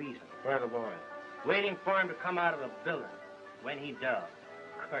listen to reason. Where are the boys? Waiting for him to come out of the building. When he does,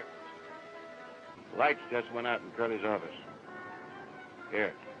 curtains. Lights just went out in Curly's office.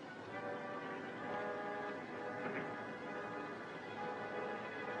 Here.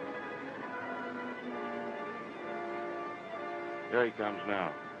 Here he comes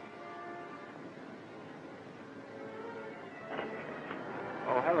now.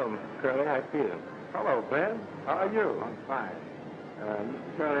 Oh, hello, Mr. Curly. How you feeling? Hello, Ben. How are you? I'm fine.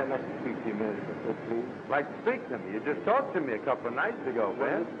 Mr. Curly, I'd like to speak to you a minute or so, please. Like to speak to me? You just talked to me a couple of nights ago, Well,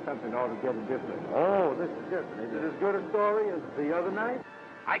 Ben. this is something altogether different. Oh, this is different. Is it as good a story as the other night?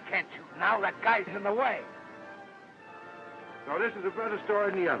 I can't shoot now. That guy's in the way. So this is a better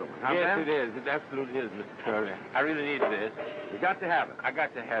story than the other one, huh, Yes, Ben? it is. It absolutely is, Mr. Curly. I really need this. You got to have it. I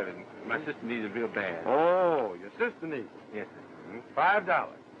got to have it. My sister needs it real bad. Oh, your sister needs it. Yes, sir. $5.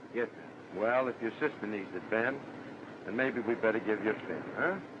 Yes, sir. Well, if your sister needs it, Ben, then maybe we better give you a thing,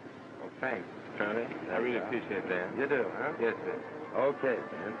 huh? Well, thanks, Colonel. I really appreciate that. You do, huh? Yes, sir. Okay,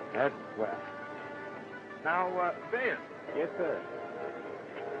 Ben. That's swell. Now, Ben. Yes, sir.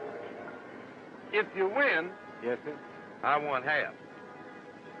 If you win... Yes, sir. I want half.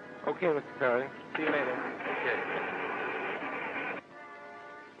 Okay, Mr. Curry. See you later. Okay.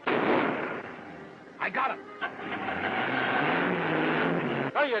 I got him.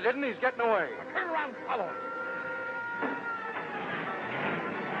 No, you didn't. He's getting away. Turn around and follow him.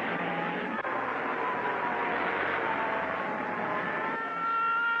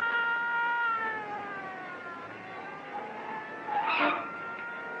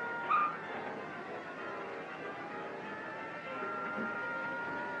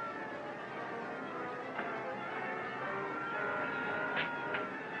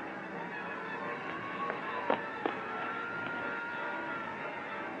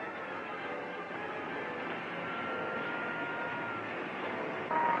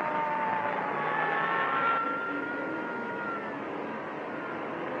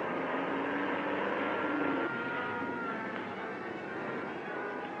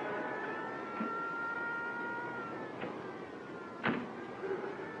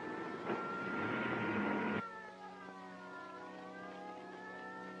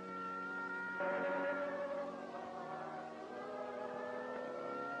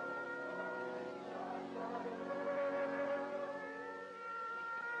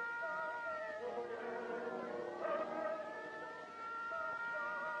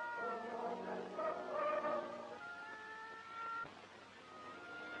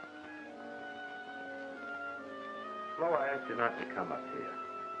 Flo, I asked you not to come up here.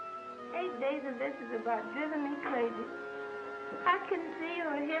 8 days of this has about driven me crazy. I couldn't see you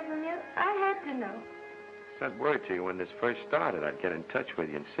or hear from you. I had to know. I sent word to you when this first started. I'd get in touch with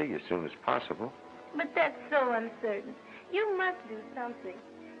you and see you as soon as possible. But that's so uncertain. You must do something.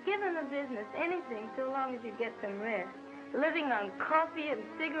 Given the business, anything, so long as you get some rest. Living on coffee and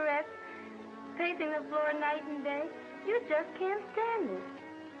cigarettes, pacing the floor night and day, you just can't stand it.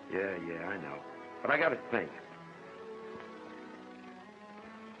 Yeah, I know. But I gotta think.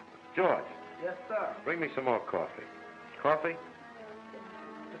 George. Yes, sir. Bring me some more coffee. Coffee?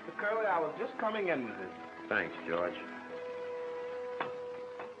 Mr. Curley, I was just coming in with it. Thanks, George.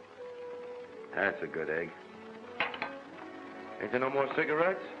 That's a good egg. Ain't there no more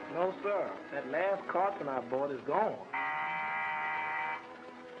cigarettes? No, sir. That last carton I bought is gone.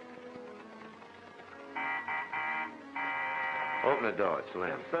 Open the door, it's Lynn.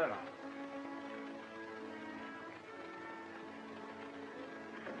 Yes, sir.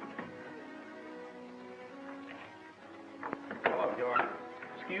 Hello, George.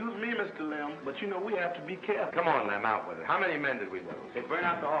 Excuse me, Mr. Lim, but you know we have to be careful. Come on, Lem, out with it. How many men did we lose? They burned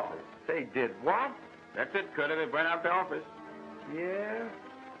out the office. They did what? That's it, Curly. They burned out the office. Yeah?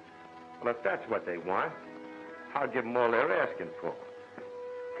 Well, if that's what they want, I'll give them all they're asking for.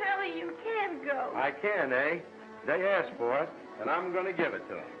 Curly, you can't go. I can, eh? They asked for it, and I'm going to give it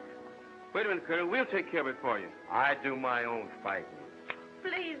to them. Wait a minute, Curly. We'll take care of it for you. I do my own fighting.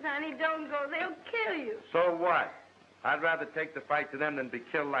 Please, honey, don't go. They'll kill you. So what? I'd rather take the fight to them than be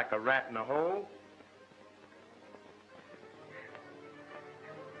killed like a rat in a hole.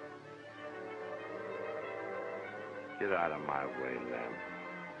 Get out of my way, Lem.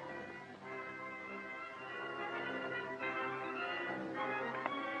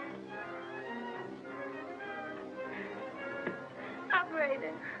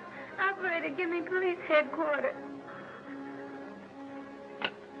 Operator, give me police headquarters.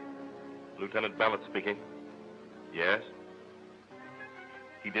 Lieutenant Ballard speaking. Yes?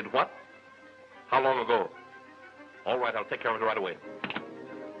 He did what? How long ago? All right, I'll take care of it right away.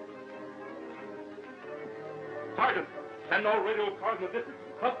 Sergeant, send all radio cars in the distance.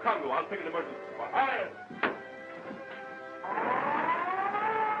 Club Congo, I'll take an emergency spot. All right.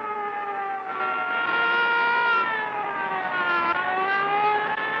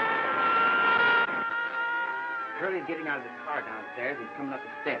 Curly's getting out of the car downstairs. He's coming up the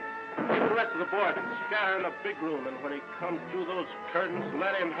steps. The rest of the boys scatter in the big room, and when he comes through those curtains,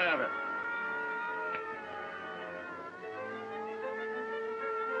 let him have it.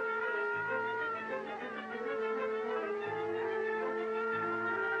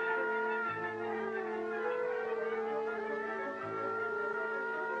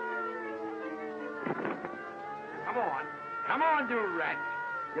 Come on, you rats.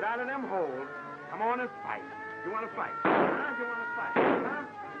 Get out of them holes. Come on and fight. You want to fight? Huh? You want to fight? Huh?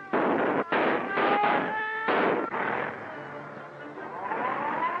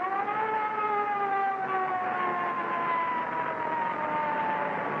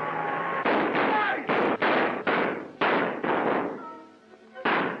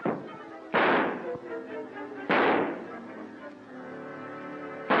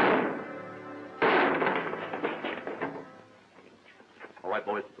 right,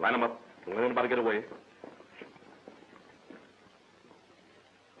 boys. Line them up. Don't let anybody get away.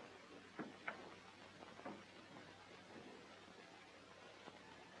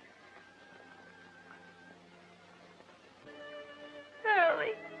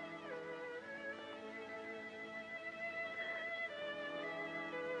 Curly.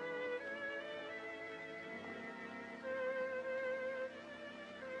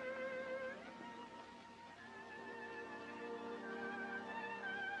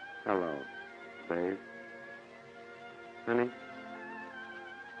 Hello, babe. Honey?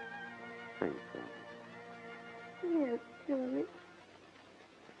 Thanks, Yes, Curly.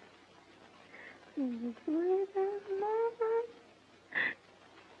 The sweetest moment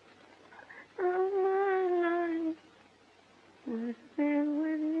of my life was spent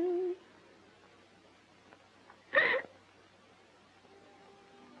with you.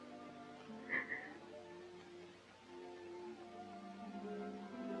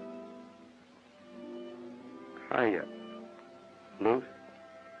 Hiya, Luce.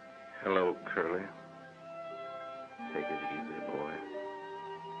 Hello, Curly. Take it easy, boy.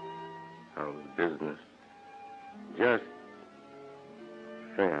 How's business? Just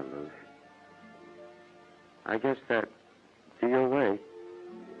fair, Luce. I guess that, to your way,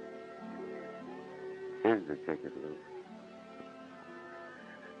 is the ticket, Luce.